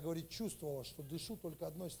 я, говорит, чувствовала, что дышу только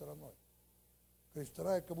одной стороной. Говорит,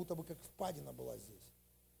 вторая как будто бы как впадина была здесь.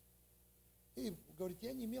 И, говорит,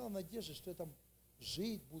 я не имела надежды, что я там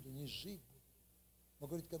жить буду, не жить буду. Но,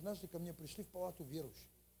 говорит, однажды ко мне пришли в палату верующие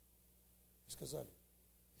и сказали,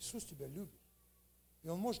 Иисус тебя любит, и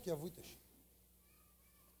Он может тебя вытащить.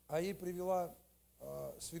 А ей привела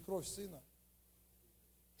свекровь сына,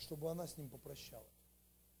 чтобы она с ним попрощалась.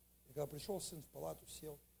 И когда пришел сын в палату,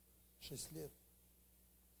 сел, 6 лет,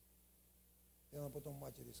 и она потом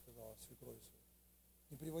матери сказала, свекрови своей,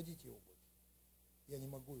 не приводите его больше, я не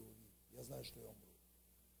могу его видеть. Я знаю, что я умру.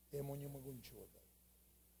 Я ему не могу ничего дать.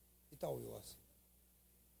 И та увела сына.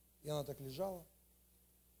 И она так лежала,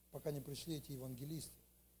 пока не пришли эти евангелисты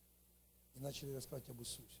и начали рассказывать об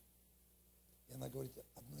Иисусе. И она говорит,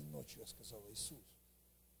 одной ночью я сказала, Иисус,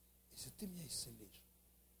 если ты меня исцелишь,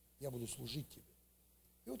 я буду служить тебе.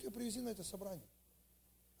 И вот ее привезли на это собрание.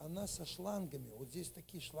 Она со шлангами, вот здесь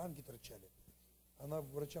такие шланги торчали. Она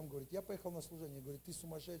врачам говорит, я поехал на служение, говорит, ты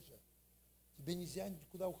сумасшедшая. Тебе нельзя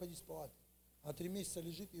никуда уходить с палаты. Она 3 месяца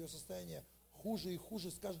лежит, ее состояние хуже и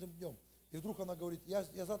хуже с каждым днем. И вдруг она говорит, я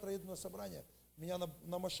завтра еду на собрание, меня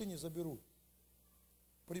на машине заберут.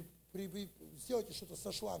 Сделайте что-то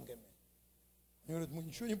со шлангами. Они говорят, мы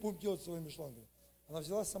ничего не будем делать с своими шлангами. Она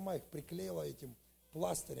взяла сама их, приклеила этим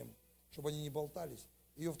пластырем, чтобы они не болтались.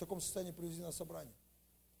 Ее в таком состоянии привезли на собрание.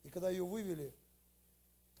 И когда ее вывели,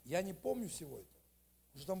 я не помню всего этого.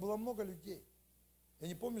 Потому что там было много людей. Я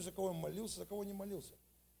не помню, за кого я молился, за кого не молился.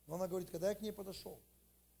 Но она говорит, когда я к ней подошел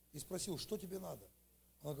и спросил, что тебе надо?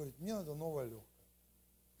 Она говорит, мне надо новое легкое.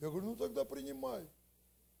 Я говорю, ну тогда принимай.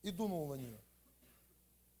 И дунул на нее.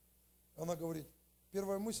 Она говорит,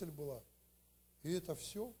 первая мысль была, и это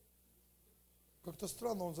все? Как-то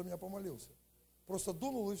странно, он за меня помолился. Просто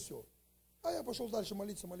дунул и все. А я пошел дальше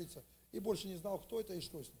молиться. И больше не знал, кто это и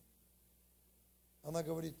что с ним. Она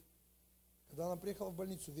говорит, когда она приехала в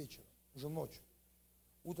больницу вечером, уже ночью,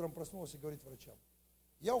 утром проснулась и говорит врачам,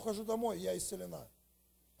 я ухожу домой, я исцелена.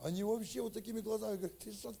 Они вообще вот такими глазами говорят,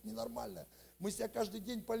 ты что-то ненормальное. Мы себя каждый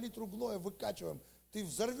день по литру гноя выкачиваем. Ты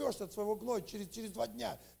взорвешься от своего гноя через 2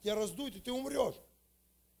 дня. Тебя раздует, и ты умрешь.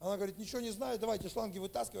 Она говорит, ничего не знаю, давайте шланги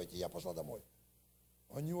вытаскивайте, я пошла домой.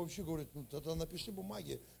 Они вообще говорят, ну тогда напиши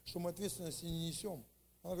бумаги, что мы ответственности не несем.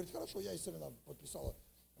 Она говорит, хорошо, я исцелена, подписала.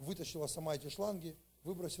 Вытащила сама эти шланги,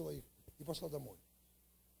 выбросила их и пошла домой.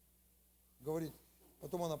 Говорит,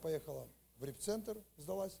 потом она поехала в репцентр,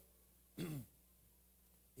 сдалась.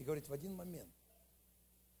 И говорит, в один момент,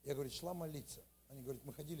 я, говорит, шла молиться. Они говорят,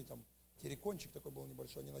 мы ходили там, террикончик такой был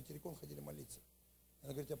небольшой, они на террикон ходили молиться.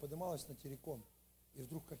 Она говорит, я поднималась на террикон, и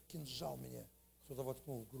вдруг как кинжал меня кто-то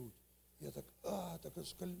воткнул в грудь. И я так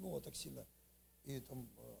шкальнула так сильно. И там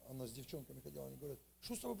она с девчонками ходила, они говорят,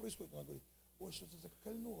 что с тобой происходит? Она говорит, ой, что-то так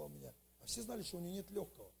кольнуло у меня. А все знали, что у нее нет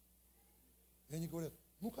легкого. И они говорят,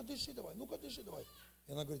 ну-ка дыши давай.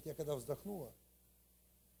 И она говорит, я когда вздохнула,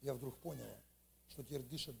 я вдруг поняла, что теперь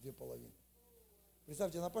дышат 2 половины.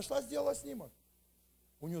 Представьте, она пошла, сделала снимок.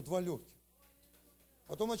 У нее 2 легких.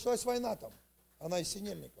 Потом началась война там. Она из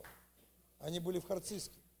Синельников. Они были в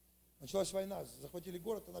Харциске. Началась война, захватили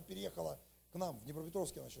город, она переехала к нам, в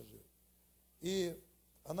Днепропетровске она сейчас живет. И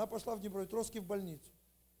она пошла в Днепропетровске в больницу.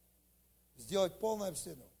 Сделать полное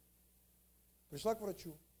обследование. Пришла к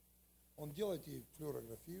врачу. Он делает ей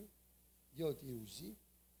флюорографию, делает ей УЗИ.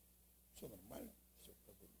 Все нормально. Все,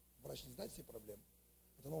 врач не знает все проблемы.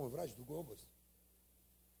 Это новый врач в другой области.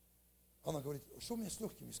 Она говорит, что у меня с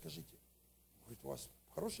легкими, скажите. Говорит, у вас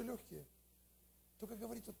хорошие легкие. Только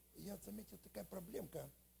говорит, вот я заметил такая проблемка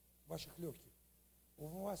ваших легких. У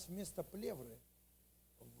вас вместо плевры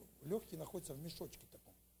легкие находятся в мешочке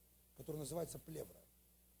таком, который называется плевра.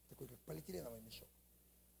 Такой, как полиэтиленовый мешок.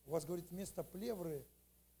 У вас, говорит, вместо плевры,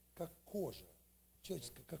 как кожа,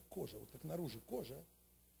 человеческая, как кожа, вот как наружу кожа,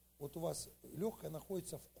 вот у вас легкая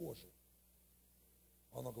находится в коже.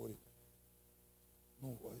 Она говорит,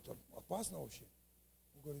 ну, это опасно вообще?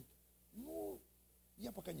 Он говорит, ну,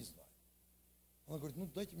 я пока не знаю. Она говорит, ну,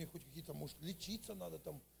 дайте мне хоть какие-то, может, лечиться надо,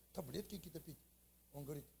 там, таблетки какие-то пить. Он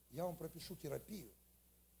говорит, я вам пропишу терапию,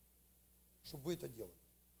 чтобы вы это делали.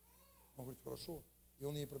 Он говорит, хорошо. И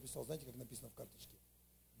он ей прописал, знаете, как написано в карточке?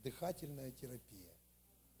 Дыхательная терапия.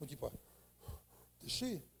 Ну, типа,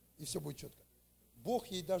 дыши, и все будет четко. Бог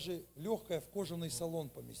ей даже легкое в кожаный салон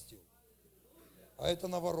поместил. А это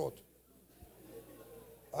наворот.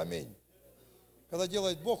 Аминь. Когда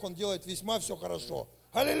делает Бог, Он делает весьма все хорошо.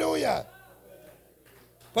 Аллилуйя!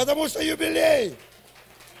 Потому что юбилей.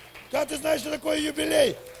 Когда ты знаешь, что такое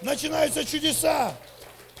юбилей, начинаются чудеса.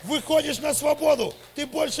 Выходишь на свободу. Ты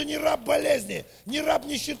больше не раб болезни, не раб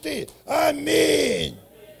нищеты. Аминь.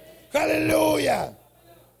 Аллилуйя.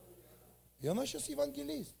 И она сейчас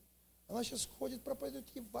евангелист. Она сейчас ходит, проповедует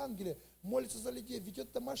Евангелие, молится за людей,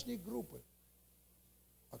 ведет домашние группы.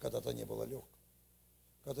 А когда-то не было легко.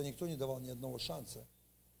 Когда никто не давал ни одного шанса,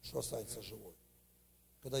 что останется живой.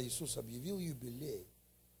 Когда Иисус объявил юбилей,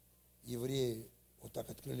 евреи вот так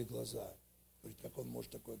открыли глаза. Говорит, как он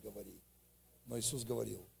может такое говорить? Но Иисус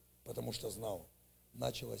говорил, потому что знал,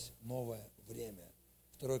 началось новое время.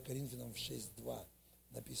 2 Коринфянам 6:2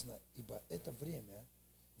 написано, ибо это время,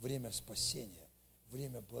 время спасения,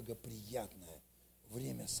 время благоприятное,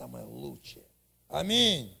 время самое лучшее.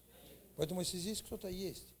 Аминь. Поэтому если здесь кто-то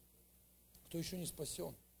есть, кто еще не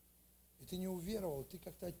спасен, и ты не уверовал, ты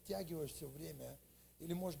как-то оттягиваешь все время,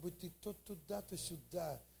 или может быть ты то туда, то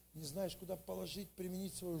сюда, не знаешь, куда положить,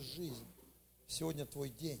 применить свою жизнь. Сегодня твой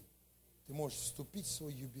день. Ты можешь вступить в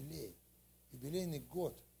свой юбилей. Юбилейный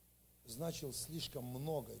год значил слишком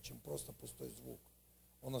много, чем просто пустой звук.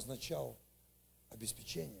 Он означал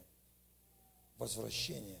обеспечение,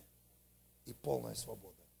 возвращение и полная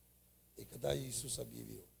свобода. И когда Иисус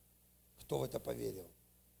объявил, кто в это поверил,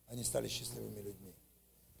 они стали счастливыми людьми.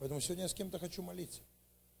 Поэтому сегодня я с кем-то хочу молиться.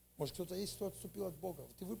 Может, кто-то есть, кто отступил от Бога.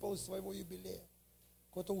 Ты выпал из своего юбилея.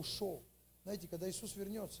 Кто-то ушел. Знаете, когда Иисус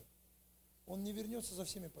вернется, Он не вернется за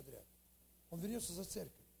всеми подряд. Он вернется за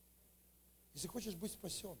церковь. Если хочешь быть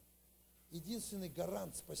спасен, единственный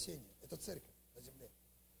гарант спасения – это церковь на земле.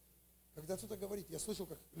 Когда кто-то говорит, я слышал,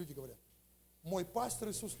 как люди говорят, мой пастор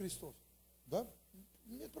Иисус Христос. Да?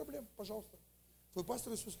 Нет проблем, пожалуйста. Твой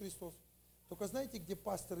пастор Иисус Христос. Только знаете, где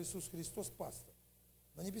пастор Иисус Христос пастор?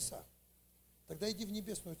 На небесах. Тогда иди в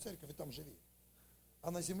небесную церковь и там живи.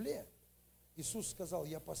 А на земле Иисус сказал,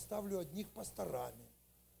 я поставлю одних пасторами,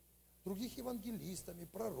 других евангелистами,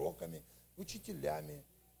 пророками, учителями,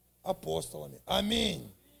 апостолами.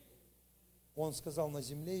 Аминь. Он сказал, на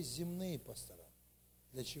земле есть земные пастора.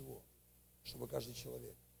 Для чего? Чтобы каждый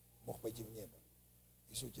человек мог пойти в небо.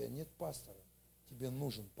 Если у тебя нет пастора, тебе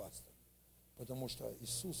нужен пастор. Потому что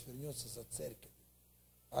Иисус вернется за церковь.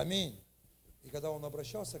 Аминь. И когда Он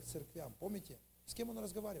обращался к церквям, помните, с кем Он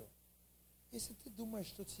разговаривал? Если ты думаешь,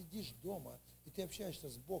 что ты сидишь дома, и ты общаешься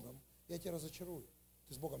с Богом, я тебя разочарую.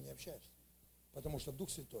 Ты с Богом не общаешься. Потому что Дух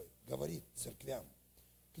Святой говорит церквям,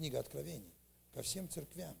 книга Откровений, ко всем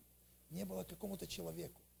церквям. Не было какому-то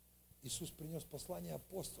человеку. Иисус принес послание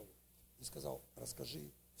апостолу и сказал,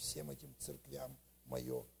 расскажи всем этим церквям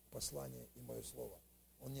мое послание и мое слово.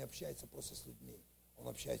 Он не общается просто с людьми, он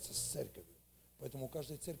общается с церковью. Поэтому у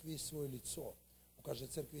каждой церкви есть свое лицо, у каждой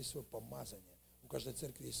церкви есть свое помазание, у каждой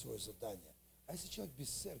церкви есть свое задание. А если человек без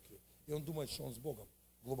церкви, и он думает, что он с Богом,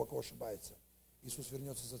 глубоко ошибается. Иисус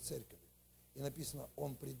вернется за церковью. И написано,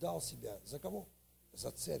 Он предал себя за кого?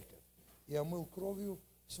 За церковь. И омыл кровью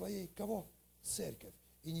своей кого? Церковь.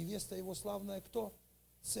 И невеста Его славная кто?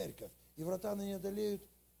 Церковь. И врата ада не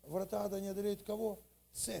одолеют кого?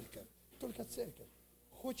 Церковь. Только церковь.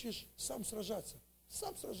 Хочешь сам сражаться?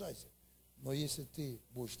 Сам сражайся. Но если ты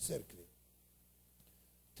будешь в церкви,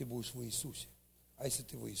 ты будешь в Иисусе. А если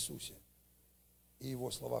ты в Иисусе, и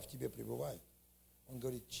Его слова в тебе пребывают, Он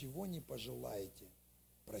говорит, чего не пожелаете,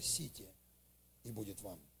 просите, и будет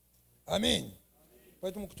вам. Аминь.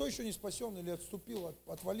 Поэтому кто еще не спасен или отступил,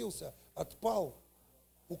 отвалился, отпал,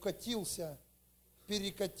 укатился,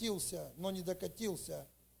 перекатился, но не докатился,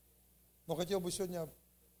 но хотел бы сегодня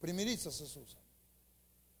примириться с Иисусом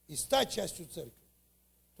и стать частью церкви,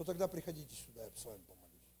 то тогда приходите сюда, я с вами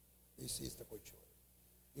помолюсь, если есть такой человек.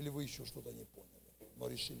 Или вы еще что-то не поняли, но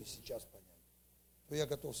решили сейчас понять, то я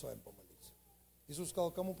готов с вами помолиться. Иисус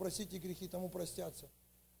сказал, кому просите грехи, тому простятся.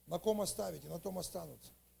 На ком оставите, на том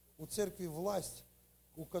останутся. У церкви власть,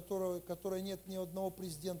 у которой нет ни одного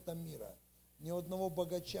президента мира, ни одного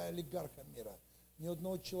богача, олигарха мира, ни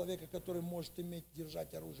одного человека, который может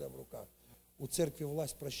держать оружие в руках. У церкви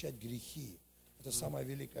власть прощать грехи. Это самая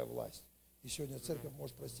великая власть. И сегодня церковь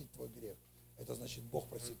может простить твой грех. Это значит, Бог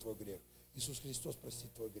простит твой грех. Иисус Христос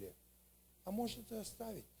простит твой грех. А может это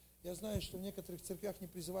оставить. Я знаю, что в некоторых церквях не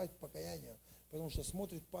призывают к покаянию, потому что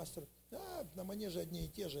смотрит пастор, на манеже одни и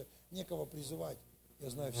те же, некого призывать. Я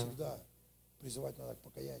знаю, всегда призывать надо к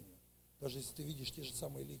покаянию. Даже если ты видишь те же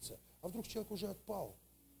самые лица. А вдруг человек уже отпал.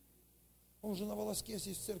 Он уже на волоске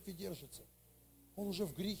здесь в церкви держится. Он уже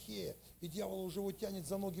в грехе, и дьявол уже его тянет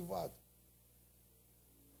за ноги в ад.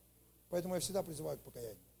 Поэтому я всегда призываю к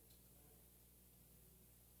покаянию.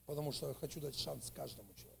 Потому что я хочу дать шанс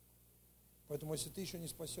каждому человеку. Поэтому, если ты еще не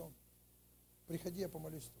спасен, приходи, я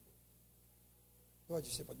помолюсь с тобой. Давайте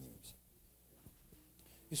все поднимемся.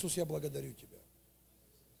 Иисус, я благодарю Тебя.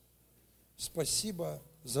 Спасибо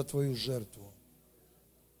за Твою жертву.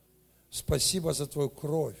 Спасибо за Твою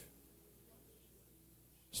кровь.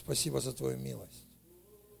 Спасибо за Твою милость.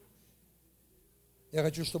 Я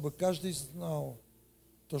хочу, чтобы каждый знал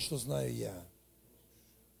то, что знаю я,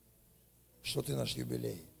 что Ты наш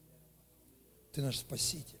юбилей. Ты наш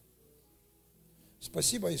Спаситель.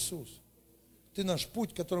 Спасибо, Иисус. Ты наш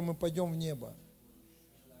путь, которым мы пойдем в небо.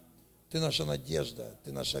 Ты наша надежда,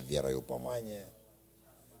 Ты наша вера и упомание.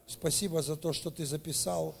 Спасибо за то, что Ты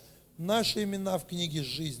записал наши имена в книге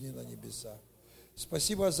жизни на небесах.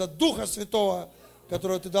 Спасибо за Духа Святого,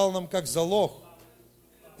 которого Ты дал нам как залог.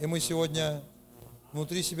 И мы сегодня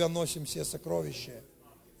внутри себя носим все сокровища.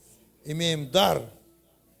 Имеем дар,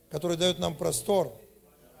 который дает нам простор,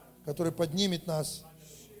 который поднимет нас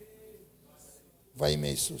во имя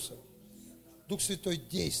Иисуса. Дух Святой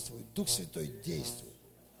действует, Дух Святой действует.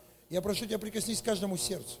 Я прошу Тебя, прикоснись к каждому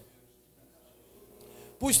сердцу.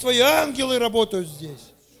 Пусть Твои ангелы работают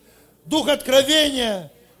здесь. Дух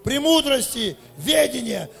откровения, премудрости,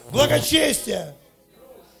 ведения, благочестия.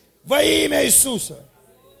 Во имя Иисуса.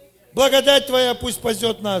 Благодать Твоя пусть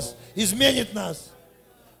спасет нас, изменит нас.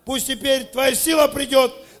 Пусть теперь Твоя сила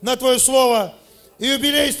придет на Твое Слово, и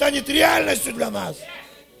юбилей станет реальностью для нас.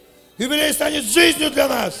 Юбилей станет жизнью для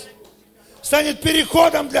нас. Станет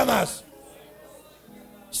переходом для нас.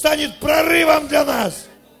 Станет прорывом для нас.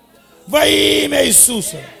 Во имя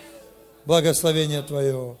Иисуса. Благословение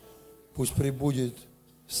Твое пусть пребудет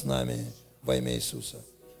с нами во имя Иисуса.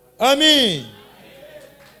 Аминь.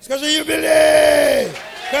 Скажи юбилей.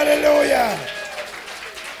 Аллилуйя.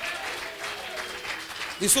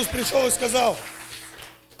 Иисус пришел и сказал,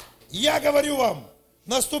 я говорю вам,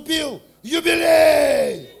 наступил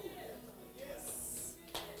юбилей.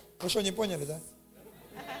 Вы что, не поняли, да?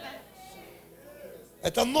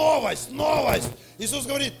 Это новость, новость. Иисус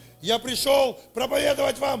говорит, я пришел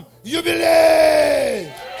проповедовать вам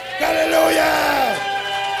юбилей. Аллилуйя!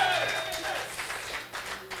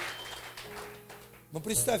 Ну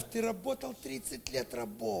представь, ты работал 30 лет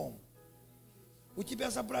рабом. У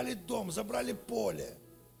тебя забрали дом, забрали поле,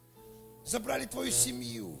 забрали твою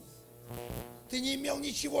семью. Ты не имел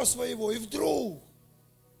ничего своего, и вдруг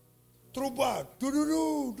труба,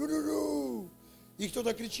 ду-ду-ду, ду-ду-ду, и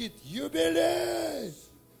кто-то кричит, юбилей,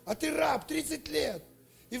 а ты раб 30 лет,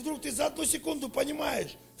 и вдруг ты за одну секунду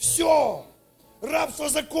понимаешь, все, рабство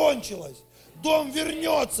закончилось, дом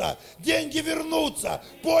вернется, деньги вернутся,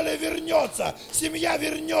 поле вернется, семья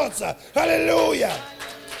вернется, аллилуйя,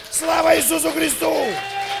 слава Иисусу Христу,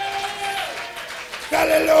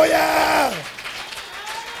 аллилуйя.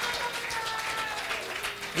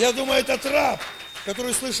 Я думаю, этот раб,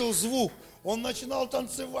 который слышал звук, он начинал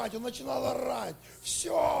танцевать, он начинал орать.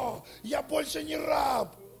 Все, я больше не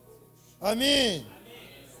раб. Аминь.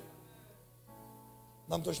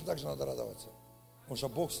 Нам точно так же надо радоваться. Потому что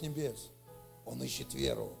Бог с небес, Он ищет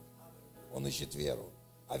веру. Он ищет веру.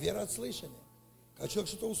 А вера от слышания. Когда человек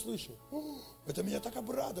что-то услышал, это меня так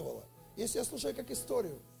обрадовало. Если я слушаю как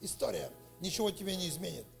историю, история ничего тебе не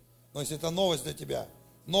изменит. Но если это новость для тебя,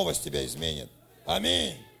 Новость тебя изменит.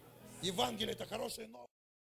 Аминь. Евангелие – это хорошая новость.